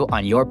review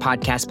on your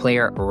podcast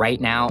player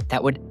right now,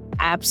 that would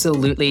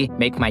absolutely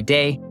make my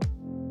day.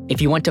 If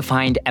you want to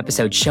find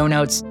episode show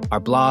notes, our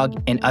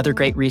blog, and other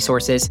great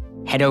resources,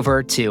 head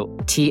over to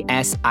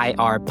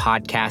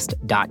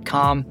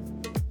tsirpodcast.com.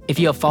 If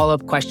you have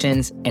follow-up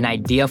questions, an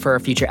idea for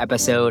a future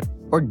episode,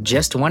 or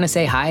just want to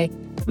say hi,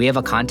 we have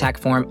a contact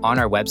form on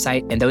our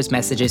website, and those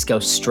messages go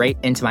straight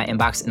into my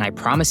inbox, and I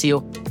promise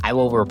you, I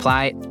will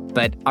reply.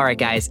 But all right,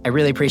 guys, I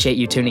really appreciate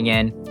you tuning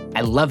in.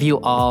 I love you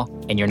all,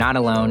 and you're not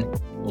alone.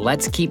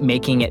 Let's keep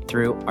making it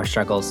through our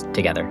struggles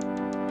together.